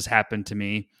like this has happened to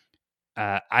me,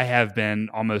 I have been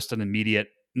almost an immediate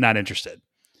not interested.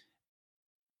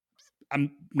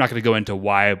 I'm not going to go into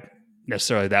why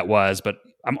necessarily that was, but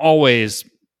I'm always,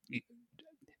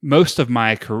 most of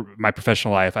my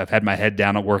professional life, I've had my head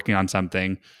down at working on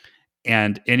something,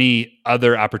 and any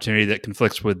other opportunity that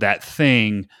conflicts with that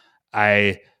thing,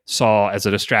 I saw as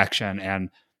a distraction and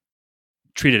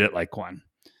treated it like one.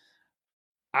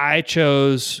 I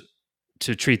chose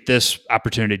to treat this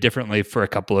opportunity differently for a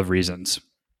couple of reasons.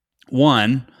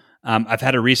 One, I've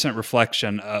had a recent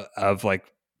reflection of like,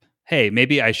 hey,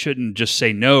 maybe I shouldn't just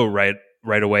say no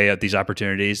right away at these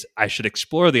opportunities. I should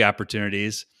explore the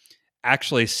opportunities,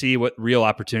 actually see what real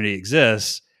opportunity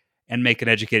exists, and make an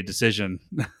educated decision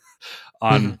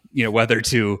on whether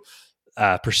to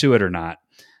pursue it or not,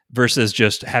 versus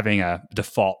just having a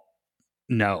default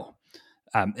no.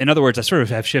 In other words, I sort of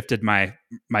have shifted my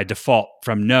default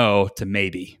from no to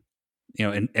maybe,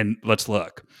 and let's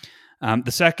look.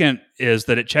 The second is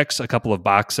that it checks a couple of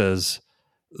boxes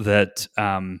that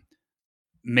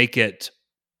make it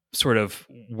sort of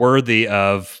worthy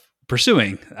of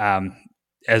pursuing,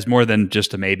 as more than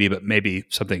just a maybe, but maybe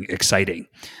something exciting.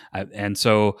 And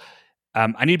so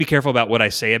I need to be careful about what I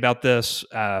say about this,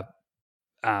 but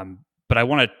I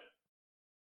want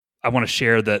to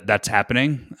share that that's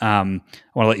happening. I want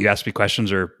to let you ask me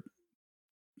questions or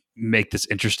make this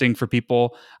interesting for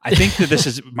people. I think that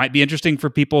this might be interesting for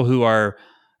people who are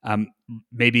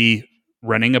maybe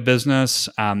running a business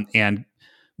and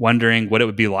wondering what it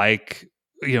would be like.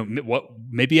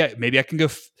 Maybe I can go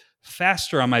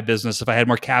faster on my business if I had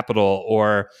more capital,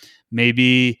 or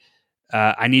maybe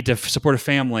I need to support a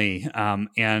family,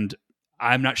 and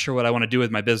I'm not sure what I want to do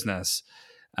with my business.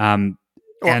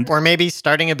 Or maybe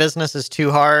starting a business is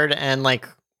too hard, and like,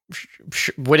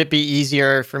 would it be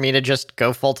easier for me to just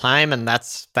go full time and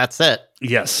that's it?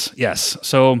 Yes.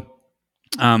 So,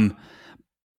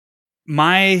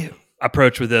 my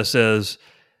approach with this is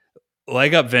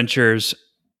Leg Up Ventures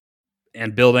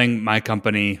and building my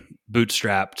company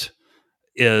bootstrapped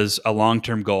is a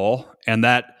long-term goal, and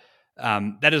that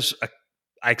is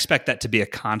I expect that to be a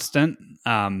constant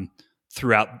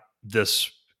throughout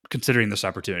this, considering this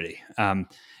opportunity. And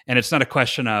it's not a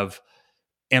question of,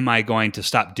 am I going to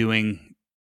stop doing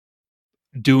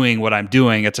what I'm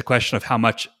doing? It's a question of how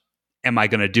much am I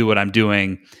going to do what I'm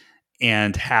doing,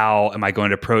 and how am I going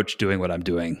to approach doing what I'm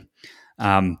doing?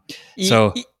 Although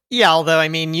I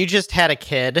mean, you just had a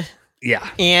kid,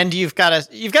 and you've got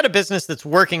a business that's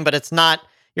working, but it's not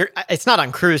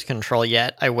on cruise control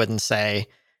yet, I wouldn't say.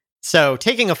 So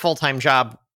taking a full-time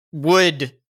job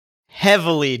would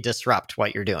heavily disrupt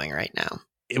what you're doing right now.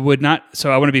 It would not.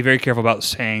 So I want to be very careful about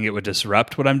saying it would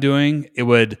disrupt what I'm doing. It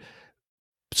would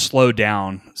slow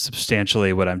down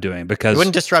substantially what I'm doing, because it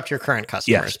wouldn't disrupt your current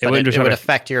customers. Yes, it would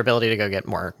affect your ability to go get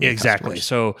more. Exactly. Customers.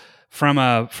 So from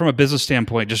a business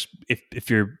standpoint, just if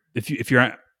you're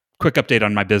a quick update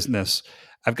on my business,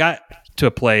 I've got to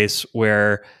a place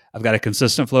where I've got a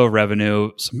consistent flow of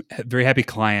revenue, some very happy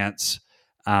clients,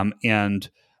 and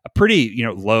a pretty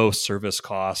low service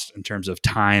cost in terms of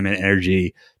time and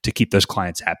energy to keep those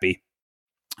clients happy.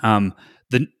 To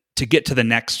get to the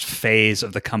next phase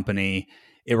of the company,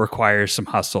 it requires some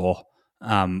hustle,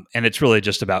 and it's really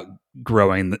just about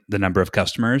growing the number of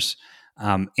customers.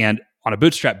 And on a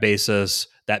bootstrap basis,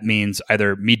 that means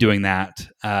either me doing that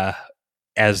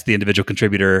as the individual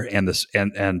contributor and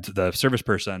the service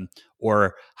person,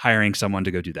 or hiring someone to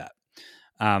go do that,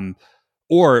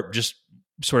 or just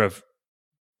sort of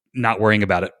not worrying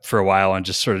about it for a while and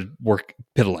just sort of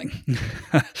piddling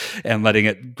and letting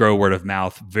it grow word of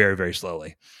mouth very, very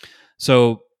slowly.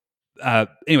 So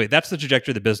anyway, that's the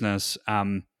trajectory of the business.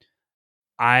 So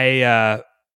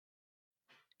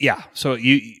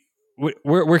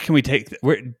where can we take?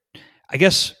 I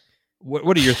guess.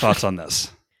 What are your thoughts on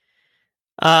this?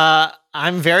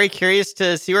 I'm very curious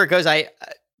to see where it goes. I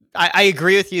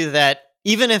agree with you that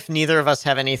even if neither of us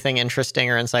have anything interesting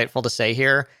or insightful to say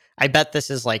here, I bet this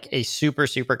is like a super,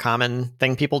 super common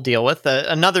thing people deal with.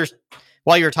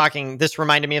 While you were talking, this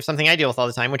reminded me of something I deal with all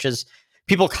the time, which is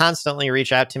people constantly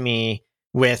reach out to me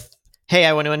with, hey,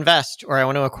 I want to invest, or I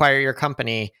want to acquire your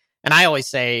company. And I always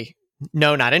say,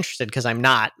 no, not interested, because I'm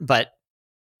not. But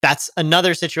that's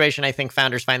another situation I think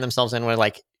founders find themselves in, where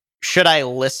like, should I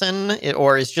listen,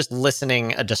 or is just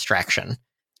listening a distraction?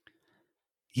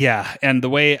 Yeah. And the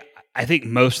way I think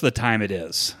most of the time it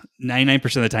is, 99%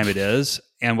 of the time it is.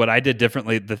 And what I did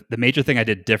differently, the major thing I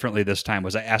did differently this time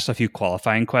was I asked a few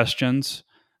qualifying questions.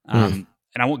 And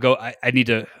I won't go, I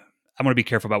want to be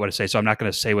careful about what I say. So I'm not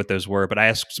going to say what those were, but I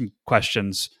asked some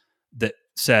questions that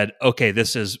said, okay,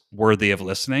 this is worthy of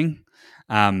listening.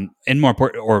 And more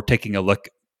important, or taking a look.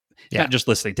 Not just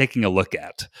listening, taking a look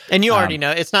at. And you already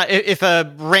know, it's not, if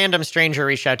a random stranger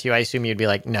reached out to you, I assume you'd be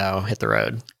like, no, hit the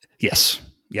road. Yes.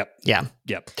 Yep. Yeah.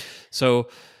 Yep. So,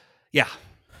 yeah.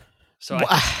 So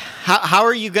how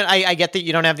are you going to, I get that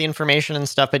you don't have the information and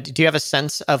stuff, but do you have a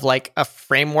sense of like a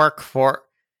framework for,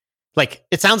 like,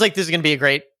 it sounds like this is going to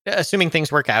be assuming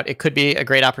things work out, it could be a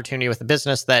great opportunity with a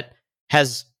business that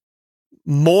has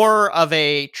more of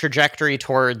a trajectory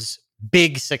towards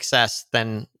big success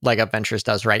than Leg Up Ventures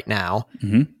does right now.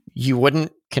 Mm-hmm. You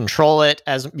wouldn't control it,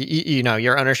 as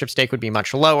your ownership stake would be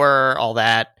much lower, all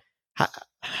that.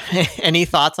 Any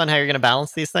thoughts on how you're going to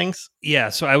balance these things? Yeah.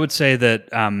 So I would say that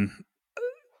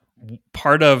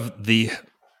part of the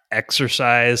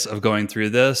exercise of going through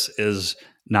this is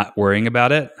not worrying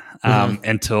about it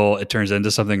until it turns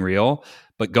into something real,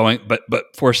 but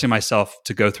forcing myself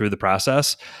to go through the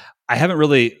process. I haven't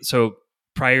really, so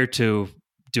prior to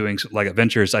doing Leg Up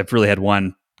Ventures, I've really had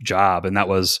one job, and that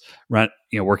was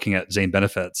working at Zane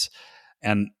Benefits.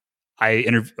 And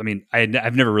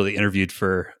I've never really interviewed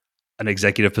for an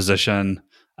executive position.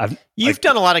 You've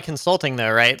done a lot of consulting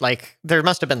though, right? Like there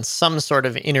must have been some sort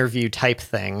of interview type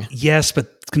thing. Yes,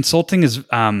 but consulting is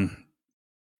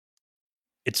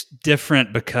it's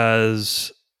different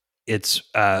because it's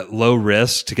low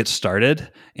risk to get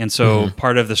started. And so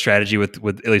part of the strategy with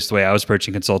at least the way I was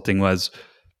approaching consulting was,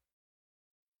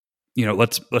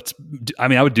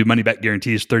 I would do money back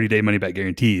guarantees, 30-day money back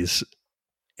guarantees,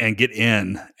 and get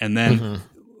in, and then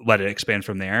let it expand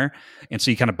from there. And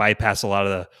so you kind of bypass a lot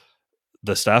of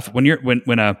the stuff. When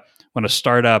a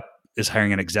startup is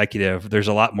hiring an executive, there's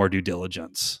a lot more due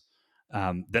diligence.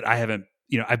 that I haven't,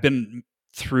 I've been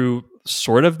through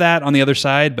sort of that on the other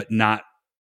side, but not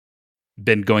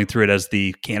been going through it as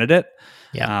the candidate.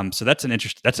 Yeah. So that's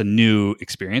that's a new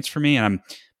experience for me. And I'm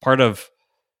part of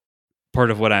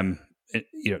what I'm,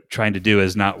 trying to do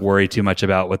is not worry too much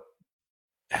about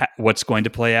what's going to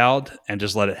play out and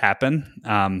just let it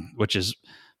happen. Which is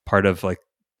part of like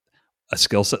a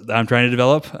skill set that I'm trying to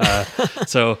develop.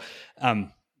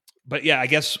 But yeah, I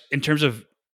guess in terms of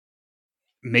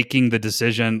making the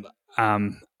decision,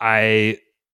 I'm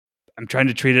trying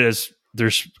to treat it as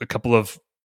there's a couple of,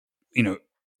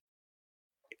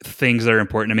 things that are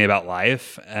important to me about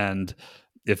life. And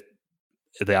if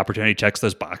the opportunity checks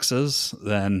those boxes,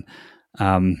 then,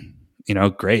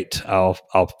 great. I'll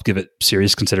give it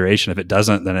serious consideration. If it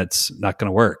doesn't, then it's not going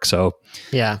to work. So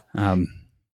yeah.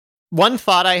 One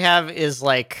thought I have is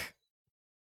like,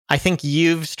 I think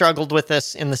you've struggled with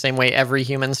this in the same way every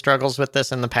human struggles with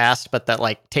this in the past, but that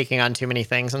like taking on too many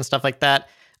things and stuff like that.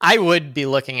 I would be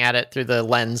looking at it through the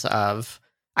lens of,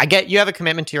 I get you have a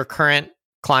commitment to your current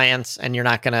clients and you're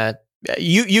not going to,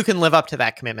 you can live up to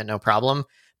that commitment, no problem.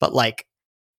 But like,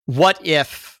 what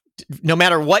if, no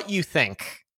matter what you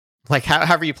think, like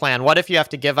however you plan, what if you have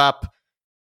to give up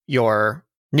your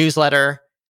newsletter,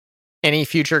 any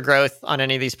future growth on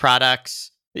any of these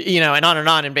products, and on and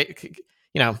on.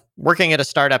 And, working at a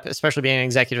startup, especially being an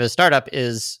executive at a startup,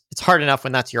 it's hard enough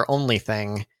when that's your only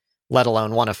thing, let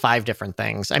alone one of 5 different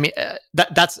things. I mean,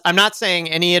 I'm not saying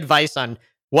any advice on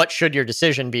what should your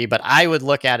decision be, but I would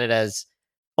look at it as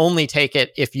only take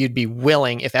it if you'd be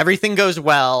willing, if everything goes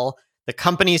well, the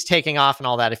company's taking off and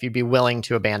all that, if you'd be willing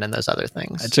to abandon those other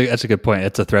things. That's a good point.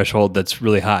 It's a threshold that's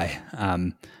really high.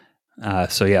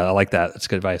 So yeah, I like that. That's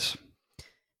good advice.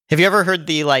 Have you ever heard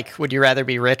the like, would you rather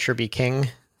be rich or be king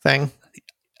thing?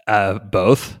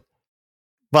 Both.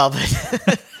 Well,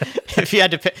 if you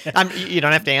had to pick, you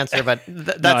don't have to answer, but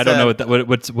that's no, I don't know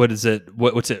what is it?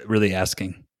 What's it really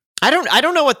asking? I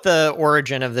don't know what the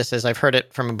origin of this is. I've heard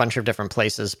it from a bunch of different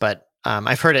places, but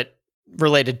I've heard it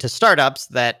related to startups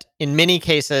that in many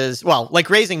cases, well, like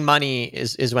raising money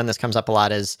is when this comes up a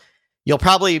lot, is you'll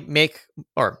probably make,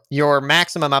 or your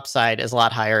maximum upside is a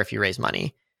lot higher if you raise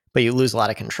money, but you lose a lot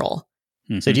of control.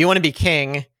 Mm-hmm. So do you want to be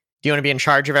king? Do you want to be in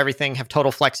charge of everything, have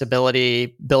total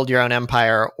flexibility, build your own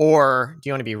empire, or do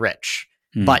you want to be rich,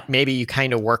 but maybe you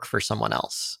kind of work for someone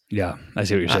else? Yeah, I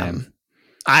see what you're saying.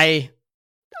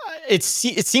 It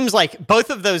seems like both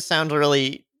of those sound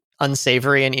really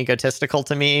unsavory and egotistical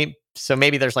to me. So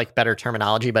maybe there's like better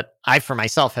terminology, but I, for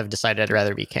myself, have decided I'd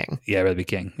rather be king. Yeah, I'd rather be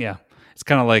king. Yeah. It's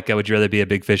kind of like, would you rather be a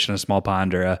big fish in a small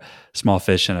pond or a small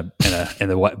fish in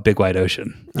the big wide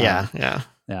ocean?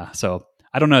 Yeah. So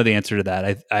I don't know the answer to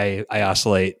that. I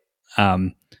oscillate,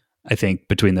 I think,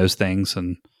 between those things.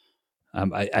 And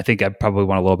I think I probably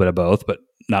want a little bit of both, but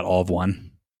not all of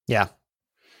one. Yeah.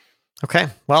 Okay.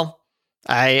 Well,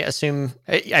 I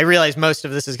realize most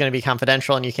of this is going to be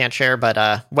confidential and you can't share,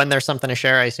 but when there's something to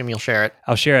share, I assume you'll share it.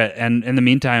 I'll share it. And in the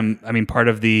meantime, I mean, part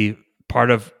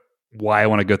of why I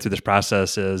want to go through this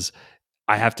process is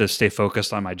I have to stay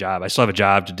focused on my job. I still have a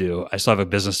job to do. I still have a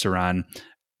business to run.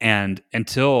 And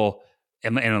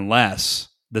unless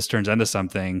this turns into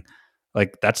something,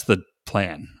 like that's the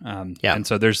plan. And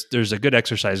so there's a good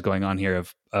exercise going on here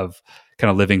of kind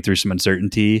of living through some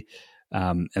uncertainty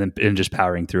and just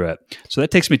powering through it. So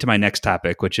that takes me to my next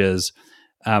topic, which is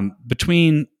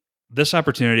between this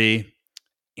opportunity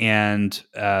and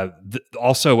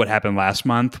also what happened last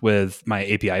month with my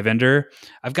API vendor,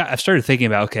 I've started thinking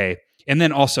about, okay, and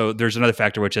then also there's another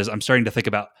factor, which is I'm starting to think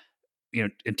about, in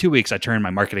 2 weeks I turn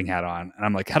my marketing hat on and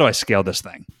I'm like, how do I scale this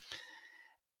thing?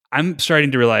 I'm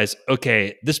starting to realize,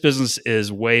 okay, this business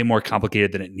is way more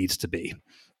complicated than it needs to be.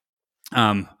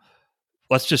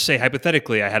 Let's just say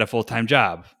hypothetically I had a full-time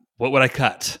job. What would I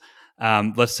cut?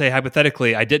 Let's say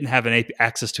hypothetically I didn't have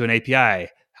access to an API.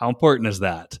 How important is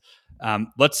that?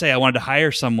 Let's say I wanted to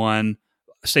hire someone,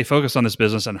 stay focused on this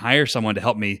business and hire someone to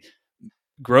help me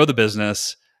grow the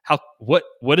business.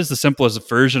 What is the simplest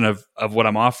version of what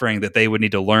I'm offering that they would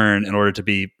need to learn in order to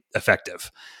be effective?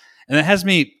 And that has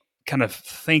me kind of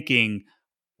thinking,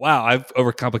 wow, I've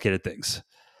overcomplicated things.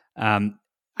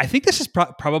 I think this is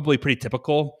probably pretty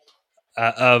typical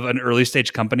of an early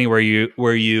stage company where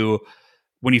you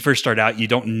when you first start out, you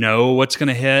don't know what's going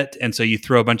to hit, and so you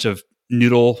throw a bunch of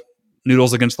noodles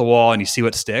against the wall and you see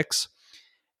what sticks.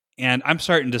 And I'm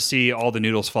starting to see all the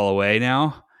noodles fall away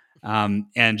now,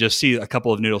 and just see a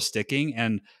couple of noodles sticking.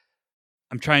 And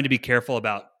I'm trying to be careful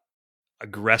about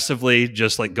aggressively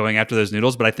just like going after those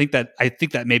noodles, but I think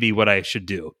that may be what I should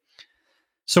do.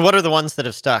 So what are the ones that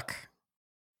have stuck?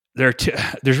 There are two.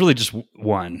 There's really just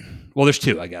one. Well, there's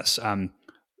two, I guess.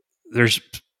 there's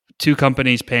two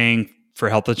companies paying for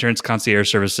health insurance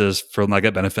concierge services for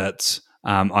Leggett Benefits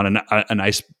on a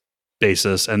nice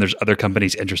basis, and there's other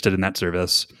companies interested in that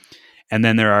service. And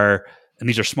then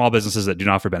these are small businesses that do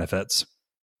not offer benefits.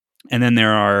 And then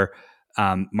there are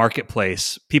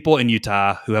marketplace people in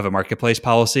Utah who have a marketplace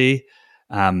policy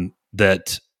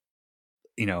that,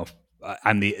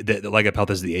 I'm the Leg Up Health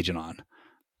is the agent on.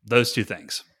 Those two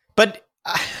things. But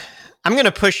I'm going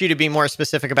to push you to be more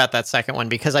specific about that second one,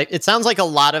 because it sounds like a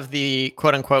lot of the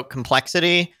quote unquote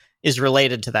complexity is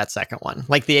related to that second one,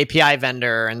 like the API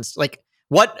vendor and like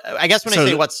what, I guess when I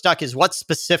say what's stuck is what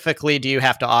specifically do you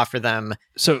have to offer them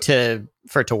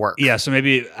for it to work? Yeah. So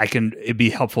maybe it'd be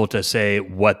helpful to say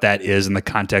what that is in the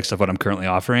context of what I'm currently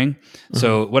offering. Mm-hmm.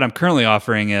 So what I'm currently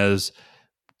offering is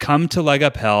come to Leg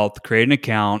Up Health, create an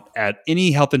account at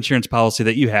any health insurance policy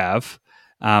that you have,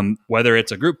 whether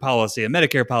it's a group policy, a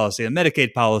Medicare policy, a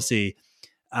Medicaid policy,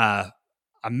 a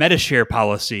Medishare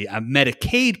policy, a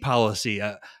Medicaid policy,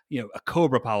 a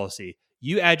COBRA policy.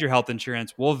 You add your health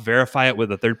insurance, we'll verify it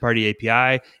with a third-party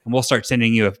API, and we'll start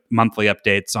sending you monthly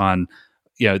updates on,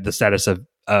 the status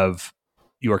of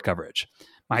your coverage.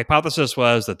 My hypothesis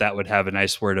was that would have a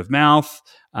nice word of mouth,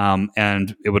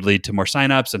 and it would lead to more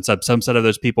signups. And some subset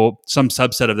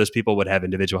of those people would have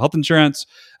individual health insurance.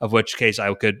 Of which case,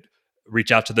 I could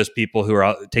reach out to those people who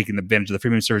are taking advantage of the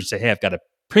freemium service and say, "Hey, I've got a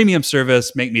premium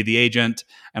service. Make me the agent,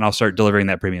 and I'll start delivering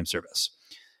that premium service."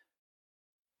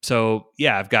 So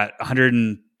yeah, I've got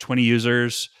 120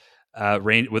 users,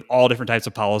 with all different types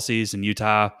of policies in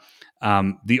Utah.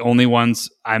 The only ones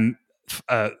I'm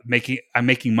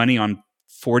making money on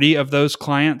 40 of those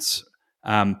clients,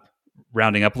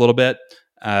 rounding up a little bit.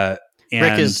 And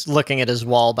Rick is looking at his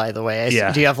wall, by the way.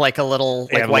 Do you have like a little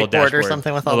whiteboard or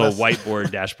something with all this? A little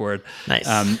whiteboard dashboard. Nice.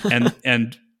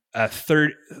 And a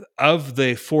third of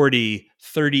the 40,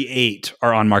 38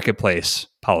 are on marketplace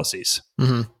policies.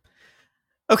 Mm-hmm.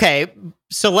 Okay,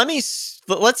 so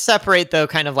let's separate though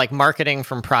kind of like marketing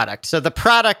from product. So the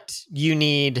product you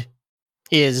need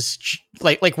is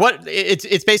like what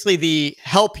it's basically the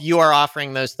help you are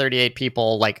offering those 38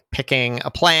 people, like picking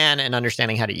a plan and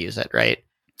understanding how to use it, right?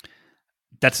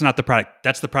 That's not the product.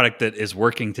 That's the product that is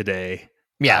working today.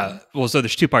 Yeah. So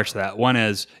there's two parts to that. One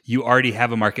is you already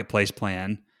have a marketplace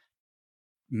plan.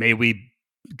 May we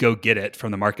go get it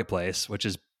from the marketplace, which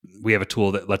is we have a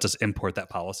tool that lets us import that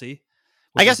policy.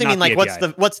 I guess I mean like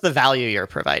what's the value you're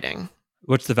providing?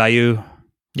 What's the value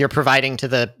you're providing to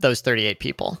those 38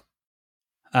 people?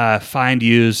 Find,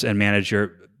 use, and manage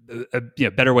your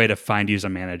better way to find, use,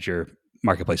 and manage your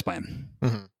marketplace plan.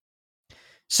 Mm-hmm.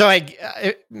 So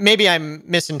maybe I'm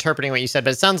misinterpreting what you said,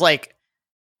 but it sounds like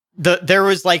there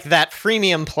was like that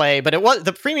freemium play, but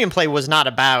the freemium play was not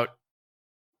about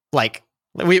like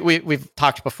we've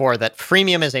talked before that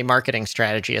freemium is a marketing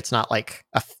strategy. It's not like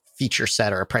a feature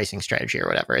set or a pricing strategy or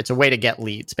whatever. It's a way to get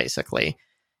leads, basically.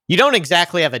 You don't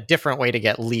exactly have a different way to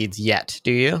get leads yet,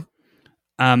 do you?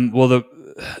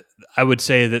 I would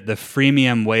say that the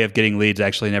freemium way of getting leads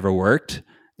actually never worked.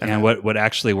 Okay. And what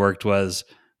actually worked was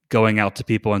going out to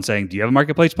people and saying, "Do you have a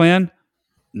marketplace plan?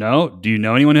 No. Do you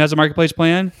know anyone who has a marketplace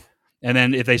plan?" And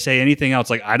then if they say anything else,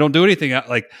 like, "I don't do anything,"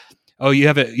 like, "Oh, you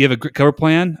have a cover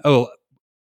plan?" Oh,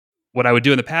 what I would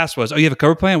do in the past was, "Oh, you have a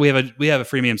COBRA plan? We have a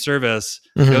freemium service.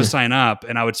 Mm-hmm. Go sign up."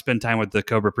 And I would spend time with the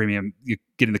COBRA premium,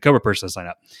 getting the COBRA person to sign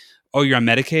up. "Oh, you're on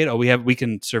Medicaid? Oh, we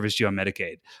can service you on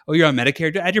Medicaid. Oh, you're on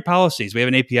Medicare? Add your policies. We have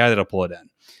an API that'll pull it in."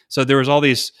 So there was all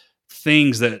these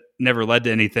things that never led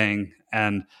to anything.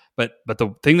 But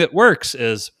the thing that works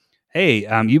is, hey,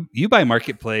 you buy a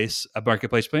marketplace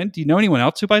plan. Do you know anyone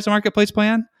else who buys a marketplace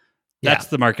plan? That's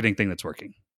the marketing thing that's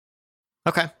working.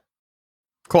 Okay,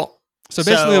 cool. So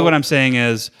basically what I'm saying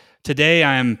is today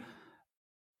I'm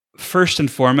first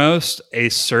and foremost a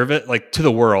service, like to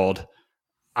the world.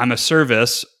 I'm a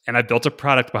service and I built a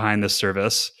product behind this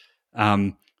service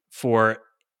for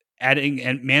adding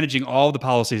and managing all the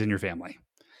policies in your family.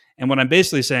 And what I'm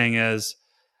basically saying is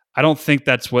I don't think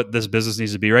that's what this business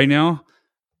needs to be right now.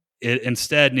 It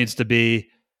instead needs to be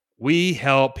we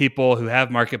help people who have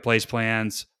marketplace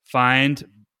plans find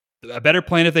a better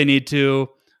plan if they need to,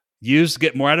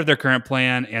 get more out of their current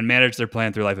plan and manage their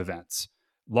plan through life events.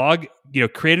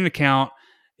 Create an account.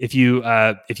 If you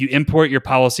import your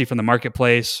policy from the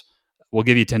marketplace, we'll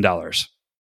give you $10.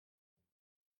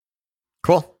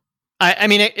 Cool. I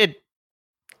mean, it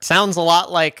sounds a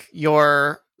lot like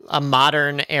you're a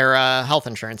modern era health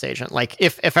insurance agent. Like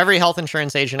if every health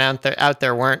insurance agent out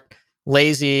there weren't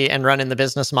lazy and running the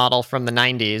business model from the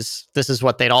 90s, this is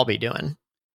what they'd all be doing.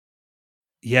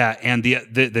 Yeah, and the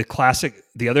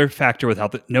other factor with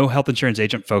no health insurance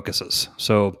agent focuses.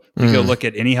 So you go look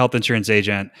at any health insurance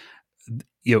agent,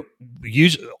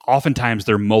 oftentimes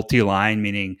they're multi-line,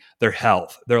 meaning their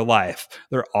health, their life,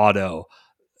 their auto,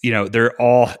 they're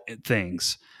all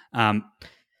things. And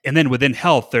then within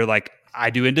health, they're like, I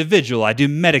do individual, I do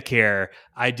Medicare,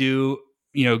 I do,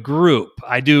 group,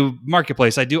 I do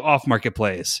marketplace, I do off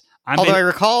marketplace. Although I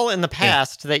recall in the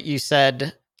past that you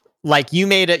said like you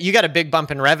got a big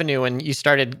bump in revenue when you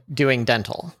started doing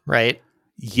dental, right?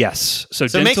 Yes. So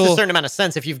dental, it makes a certain amount of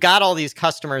sense. If you've got all these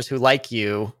customers who like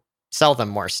you, sell them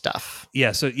more stuff.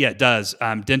 Yeah. So it does.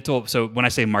 Dental. So when I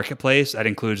say marketplace, that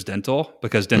includes dental,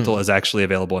 because dental is actually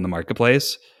available in the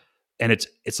marketplace, and it's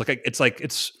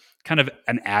kind of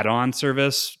an add-on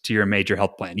service to your major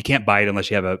health plan. You can't buy it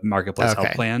unless you have a marketplace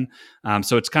health plan.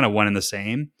 So it's kind of one and the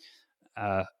same.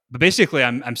 But basically,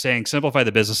 I'm saying simplify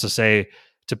the business to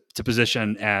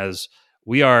position as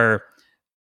we are.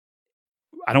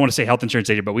 I don't want to say health insurance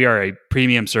agent, but we are a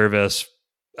premium service,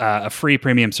 a free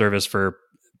premium service for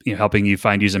helping you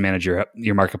find, use, and manage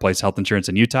your marketplace health insurance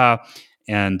in Utah,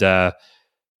 and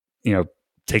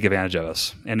take advantage of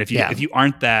us. And if you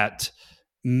aren't that,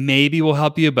 maybe we'll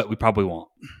help you, but we probably won't.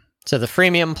 So the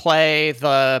freemium play,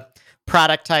 the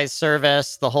productized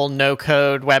service, the whole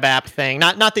no-code web app thing.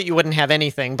 Not that you wouldn't have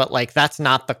anything, but like that's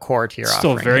not the core to your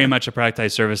offering. Still very much a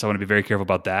productized service. I want to be very careful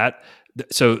about that.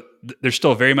 So there's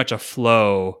still very much a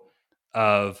flow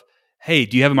of, hey,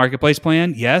 do you have a marketplace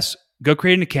plan? Yes. Go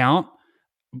create an account.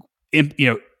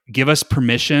 Give us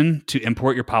permission to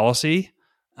import your policy.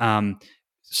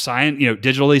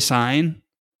 Digitally sign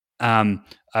an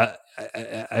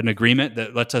agreement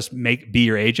that lets us be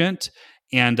your agent,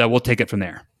 and we'll take it from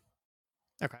there.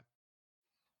 Okay.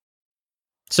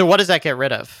 So what does that get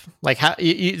rid of? Like, how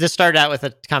this started out with a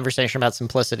conversation about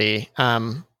simplicity.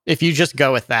 If you just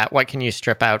go with that, what can you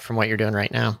strip out from what you're doing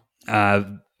right now? I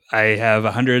have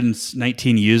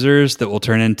 119 users that will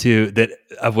turn into that,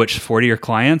 of which 40 are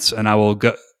clients, and I will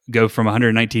go from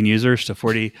 119 users to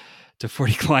 40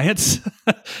 clients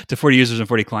to 40 users and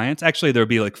 40 clients. Actually, there'll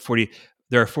be like 40.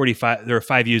 There are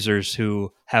 5 users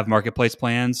who have marketplace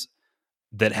plans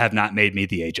that have not made me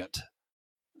the agent.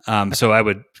 So I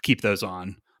would keep those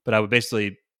on, but I would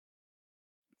basically,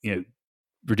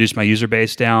 reduce my user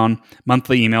base down.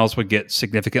 Monthly emails would get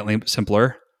significantly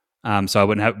simpler. So I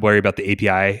wouldn't have to worry about the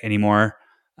API anymore,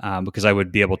 because I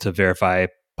would be able to verify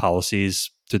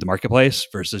policies through the marketplace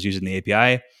versus using the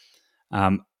API.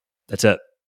 That's it.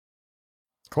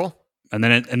 Cool. And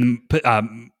then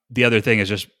the other thing is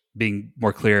just being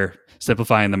more clear,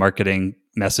 simplifying the marketing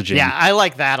messaging. Yeah, I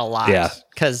like that a lot. Yeah,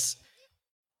 because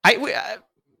like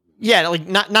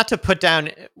not to put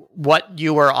down what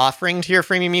you were offering to your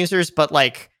freemium users, but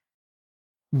like,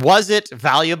 was it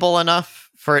valuable enough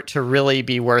for it to really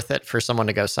be worth it for someone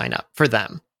to go sign up for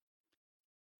them?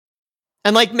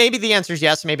 And like, maybe the answer is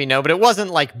yes, maybe no, but it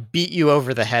wasn't like beat you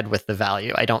over the head with the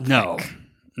value. I don't think.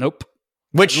 Nope.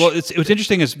 What's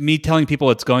interesting is me telling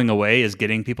people it's going away is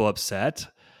getting people upset,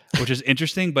 which is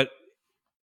interesting, but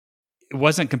it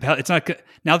wasn't compelling. It's not,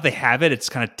 now that they have it, it's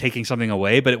kind of taking something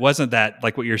away, but it wasn't that,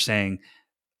 like what you're saying,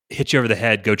 hit you over the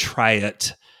head, go try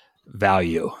it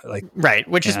value. Like, right.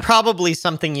 Which is probably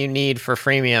something you need for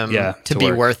freemium to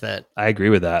be worth it. I agree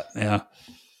with that. Yeah.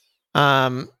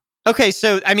 Okay.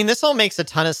 So, I mean, this all makes a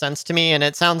ton of sense to me, and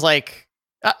it sounds like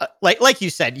you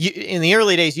said, in the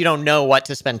early days, you don't know what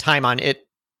to spend time on. It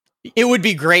would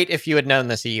be great if you had known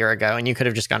this a year ago and you could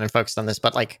have just gone and focused on this,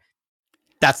 but like,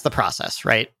 that's the process,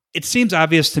 right? It seems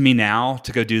obvious to me now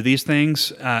to go do these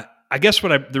things. I guess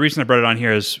the reason I brought it on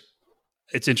here is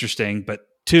it's interesting, but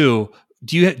 2,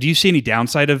 do you see any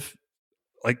downside of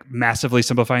like massively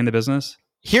simplifying the business?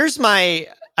 Here's I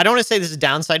don't want to say this is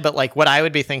downside, but like what I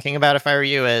would be thinking about if I were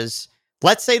you is,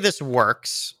 let's say this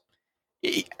works.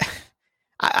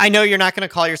 I know you're not going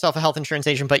to call yourself a health insurance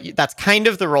agent, but that's kind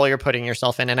of the role you're putting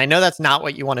yourself in. And I know that's not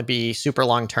what you want to be super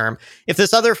long term. If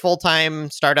this other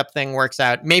full-time startup thing works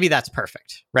out, maybe that's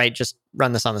perfect, right? Just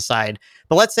run this on the side.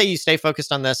 But let's say you stay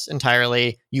focused on this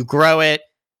entirely, you grow it,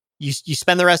 you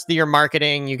spend the rest of the year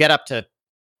marketing, you get up to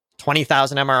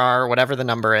 20,000 MRR, whatever the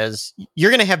number is. You're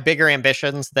going to have bigger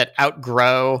ambitions that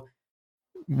outgrow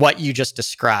what you just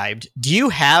described. Do you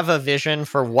have a vision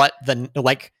for what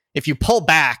if you pull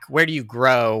back, where do you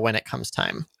grow when it comes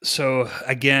time? So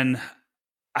again,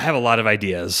 I have a lot of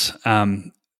ideas. I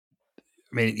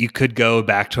mean, you could go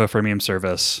back to a freemium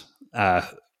service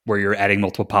where you're adding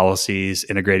multiple policies,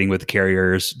 integrating with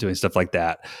carriers, doing stuff like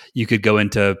that. You could go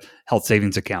into health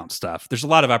savings account stuff. There's a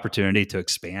lot of opportunity to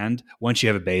expand once you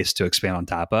have a base to expand on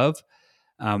top of.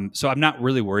 So I'm not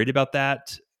really worried about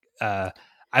that.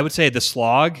 I would say the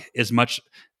slog is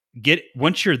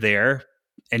once you're there,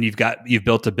 and you've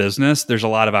built a business, there's a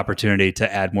lot of opportunity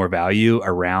to add more value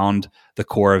around the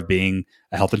core of being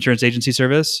a health insurance agency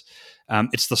service.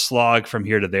 It's the slog from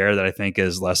here to there that I think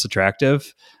is less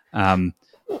attractive. Do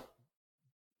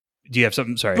you have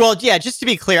something? Sorry. Well, yeah, just to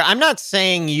be clear, I'm not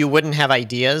saying you wouldn't have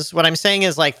ideas. What I'm saying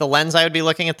is like the lens I would be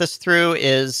looking at this through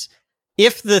is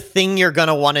if the thing you're going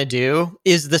to want to do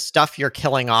is the stuff you're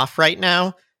killing off right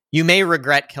now, you may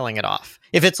regret killing it off.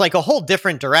 If it's like a whole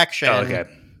different direction,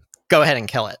 go ahead and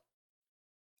kill it.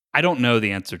 I don't know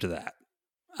the answer to that.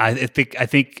 I think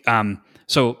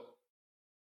so.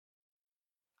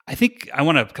 I think I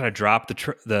want to kind of drop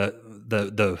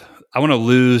I want to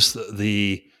lose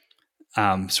the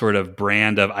sort of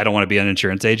brand of I don't want to be an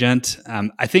insurance agent.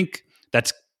 I think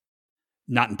that's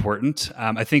not important.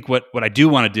 I think what I do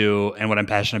want to do and what I'm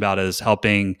passionate about is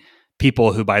helping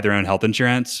people who buy their own health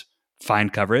insurance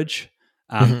find coverage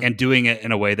and doing it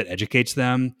in a way that educates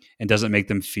them and doesn't make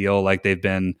them feel like they've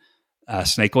been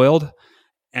snake oiled.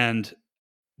 And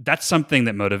that's something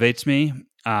that motivates me.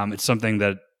 It's something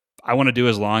that I want to do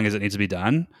as long as it needs to be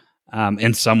done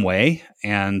in some way.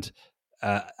 And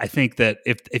I think that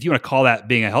if you want to call that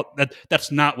being a health,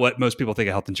 that's not what most people think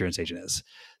a health insurance agent is.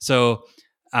 So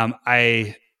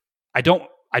I don't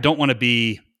want to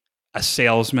be a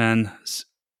salesman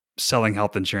selling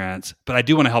health insurance, but I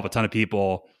do want to help a ton of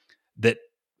people that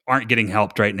aren't getting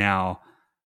helped right now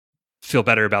feel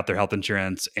better about their health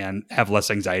insurance and have less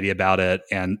anxiety about it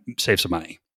and save some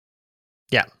money.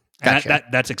 Yeah. Gotcha. And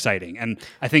that's exciting. And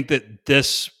I think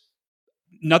that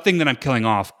nothing that I'm killing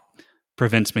off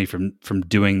prevents me from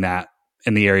doing that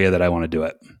in the area that I want to do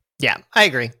it. Yeah, I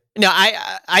agree. No,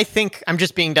 I think I'm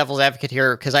just being devil's advocate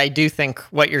here because I do think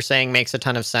what you're saying makes a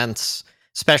ton of sense,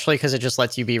 especially because it just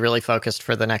lets you be really focused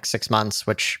for the next 6 months,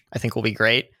 which I think will be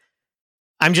great.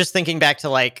 I'm just thinking back to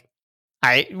like,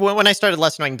 when I started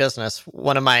Less Annoying Business,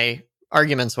 one of my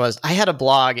arguments was I had a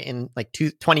blog in like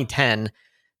 2010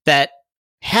 that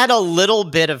had a little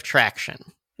bit of traction.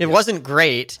 It wasn't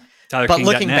great, but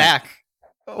looking back,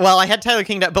 well, I had Tyler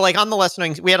King, but like on the Less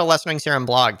Annoying, we had a Less Annoying CRM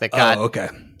blog that got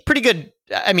pretty good.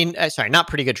 I mean, sorry, not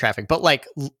pretty good traffic, but like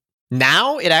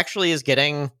now it actually is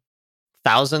getting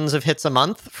thousands of hits a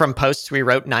month from posts we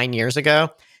wrote 9 years ago.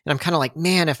 And I'm kind of like,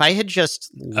 man, if I had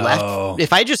just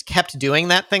if I just kept doing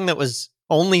that thing that was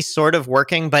only sort of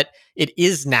working, but it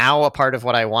is now a part of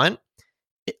what I want,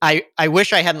 I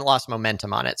wish I hadn't lost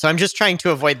momentum on it. So I'm just trying to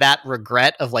avoid that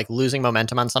regret of like losing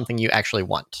momentum on something you actually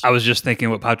want. I was just thinking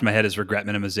what popped in my head is regret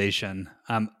minimization.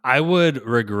 I would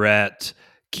regret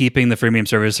keeping the freemium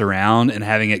service around and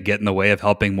having it get in the way of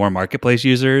helping more marketplace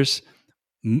users.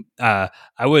 I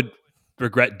would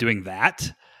regret doing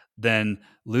that than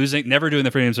never doing the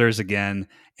freemium service again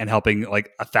and helping like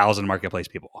 1,000 marketplace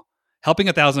people. Helping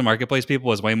 1,000 marketplace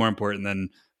people is way more important than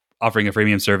offering a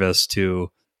freemium service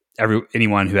to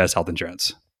anyone who has health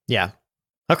insurance. Yeah.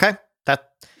 Okay.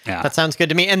 That sounds good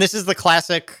to me. And this is the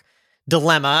classic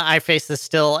dilemma. I face this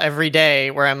still every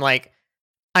day where I'm like,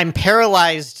 I'm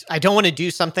paralyzed. I don't want to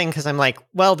do something because I'm like,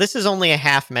 well, this is only a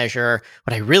half measure.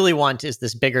 What I really want is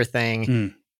this bigger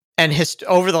thing. And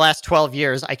over the last 12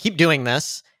 years, I keep doing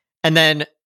this. And then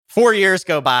 4 years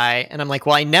go by and I'm like,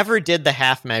 well, I never did the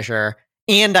half measure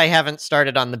and I haven't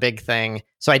started on the big thing.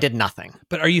 So I did nothing.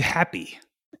 But are you happy?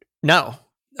 No.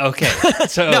 Okay.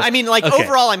 So no, I mean, like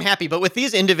overall, I'm happy. But with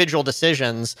these individual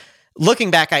decisions,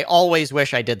 looking back, I always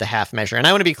wish I did the half measure. And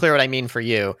I want to be clear what I mean for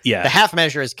you. Yeah. The half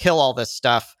measure is kill all this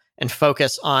stuff and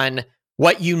focus on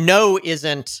what you know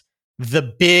isn't the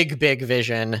big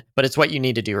vision, but it's what you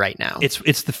need to do right now.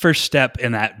 It's the first step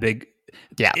in that big.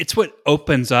 Yeah. It's what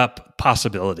opens up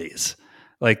possibilities.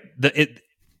 Like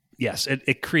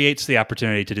it creates the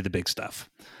opportunity to do the big stuff,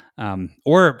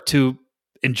 or to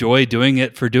enjoy doing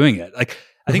it for doing it. Like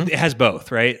I think it has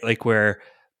both, right? Like where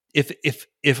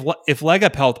if Leg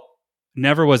Up Health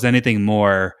never was anything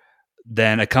more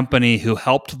than a company who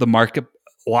helped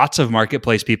lots of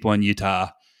marketplace people in Utah,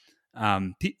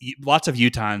 lots of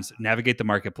Utahns navigate the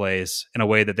marketplace in a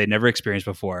way that they never experienced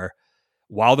before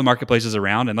while the marketplace is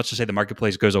around. And let's just say the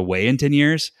marketplace goes away in 10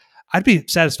 years, I'd be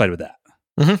satisfied with that.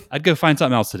 I'd go find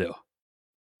something else to do.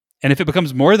 And if it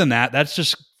becomes more than that, that's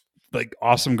just like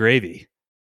awesome gravy.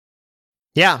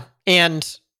 Yeah. And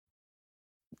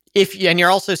you're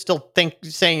also still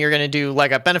saying you're going to do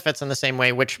Leg Up Benefits in the same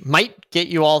way, which might get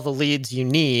you all the leads you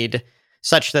need,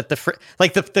 such that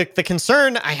the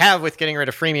concern I have with getting rid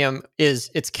of freemium is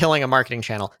it's killing a marketing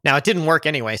channel. Now it didn't work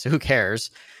anyway, so who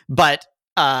cares? But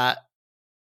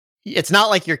it's not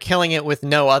like you're killing it with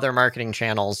no other marketing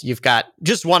channels. You've got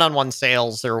just one-on-one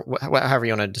sales or however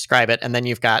you want to describe it, and then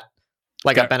you've got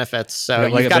leg up benefits. So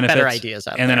you've got better ideas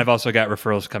out there. And then I've also got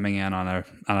referrals coming in on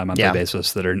a monthly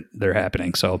basis that are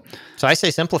happening. So I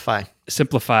say simplify.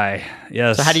 Simplify.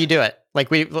 Yes. So how do you do it? Like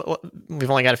we've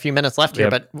only got a few minutes left here,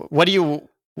 but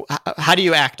how do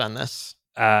you act on this?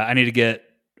 I need to get,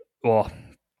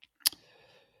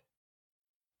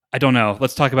 I don't know.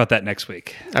 Let's talk about that next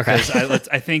week. Okay.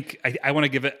 I think I want to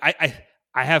give it,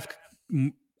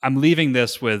 I'm leaving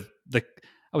this with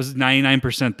I was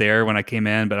 99% there when I came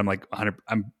in, but I'm like 100,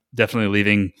 I'm definitely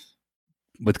leaving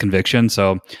with conviction.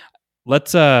 So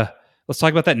let's talk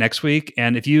about that next week.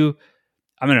 And if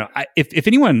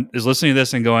anyone is listening to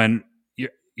this and going,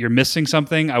 you're missing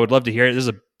something, I would love to hear it. This is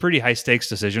a pretty high stakes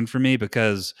decision for me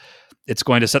because it's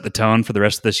going to set the tone for the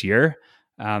rest of this year.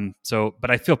 But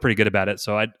I feel pretty good about it.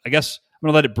 So I guess I'm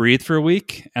going to let it breathe for a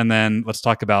week, and then let's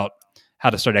talk about how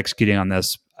to start executing on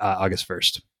this August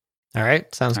 1st. All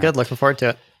right. Sounds good. Looking forward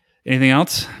to it. Anything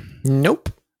else? Nope.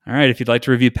 All right. If you'd like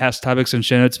to review past topics and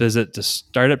show notes, visit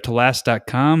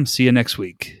startuptolast.com. See you next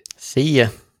week. See ya.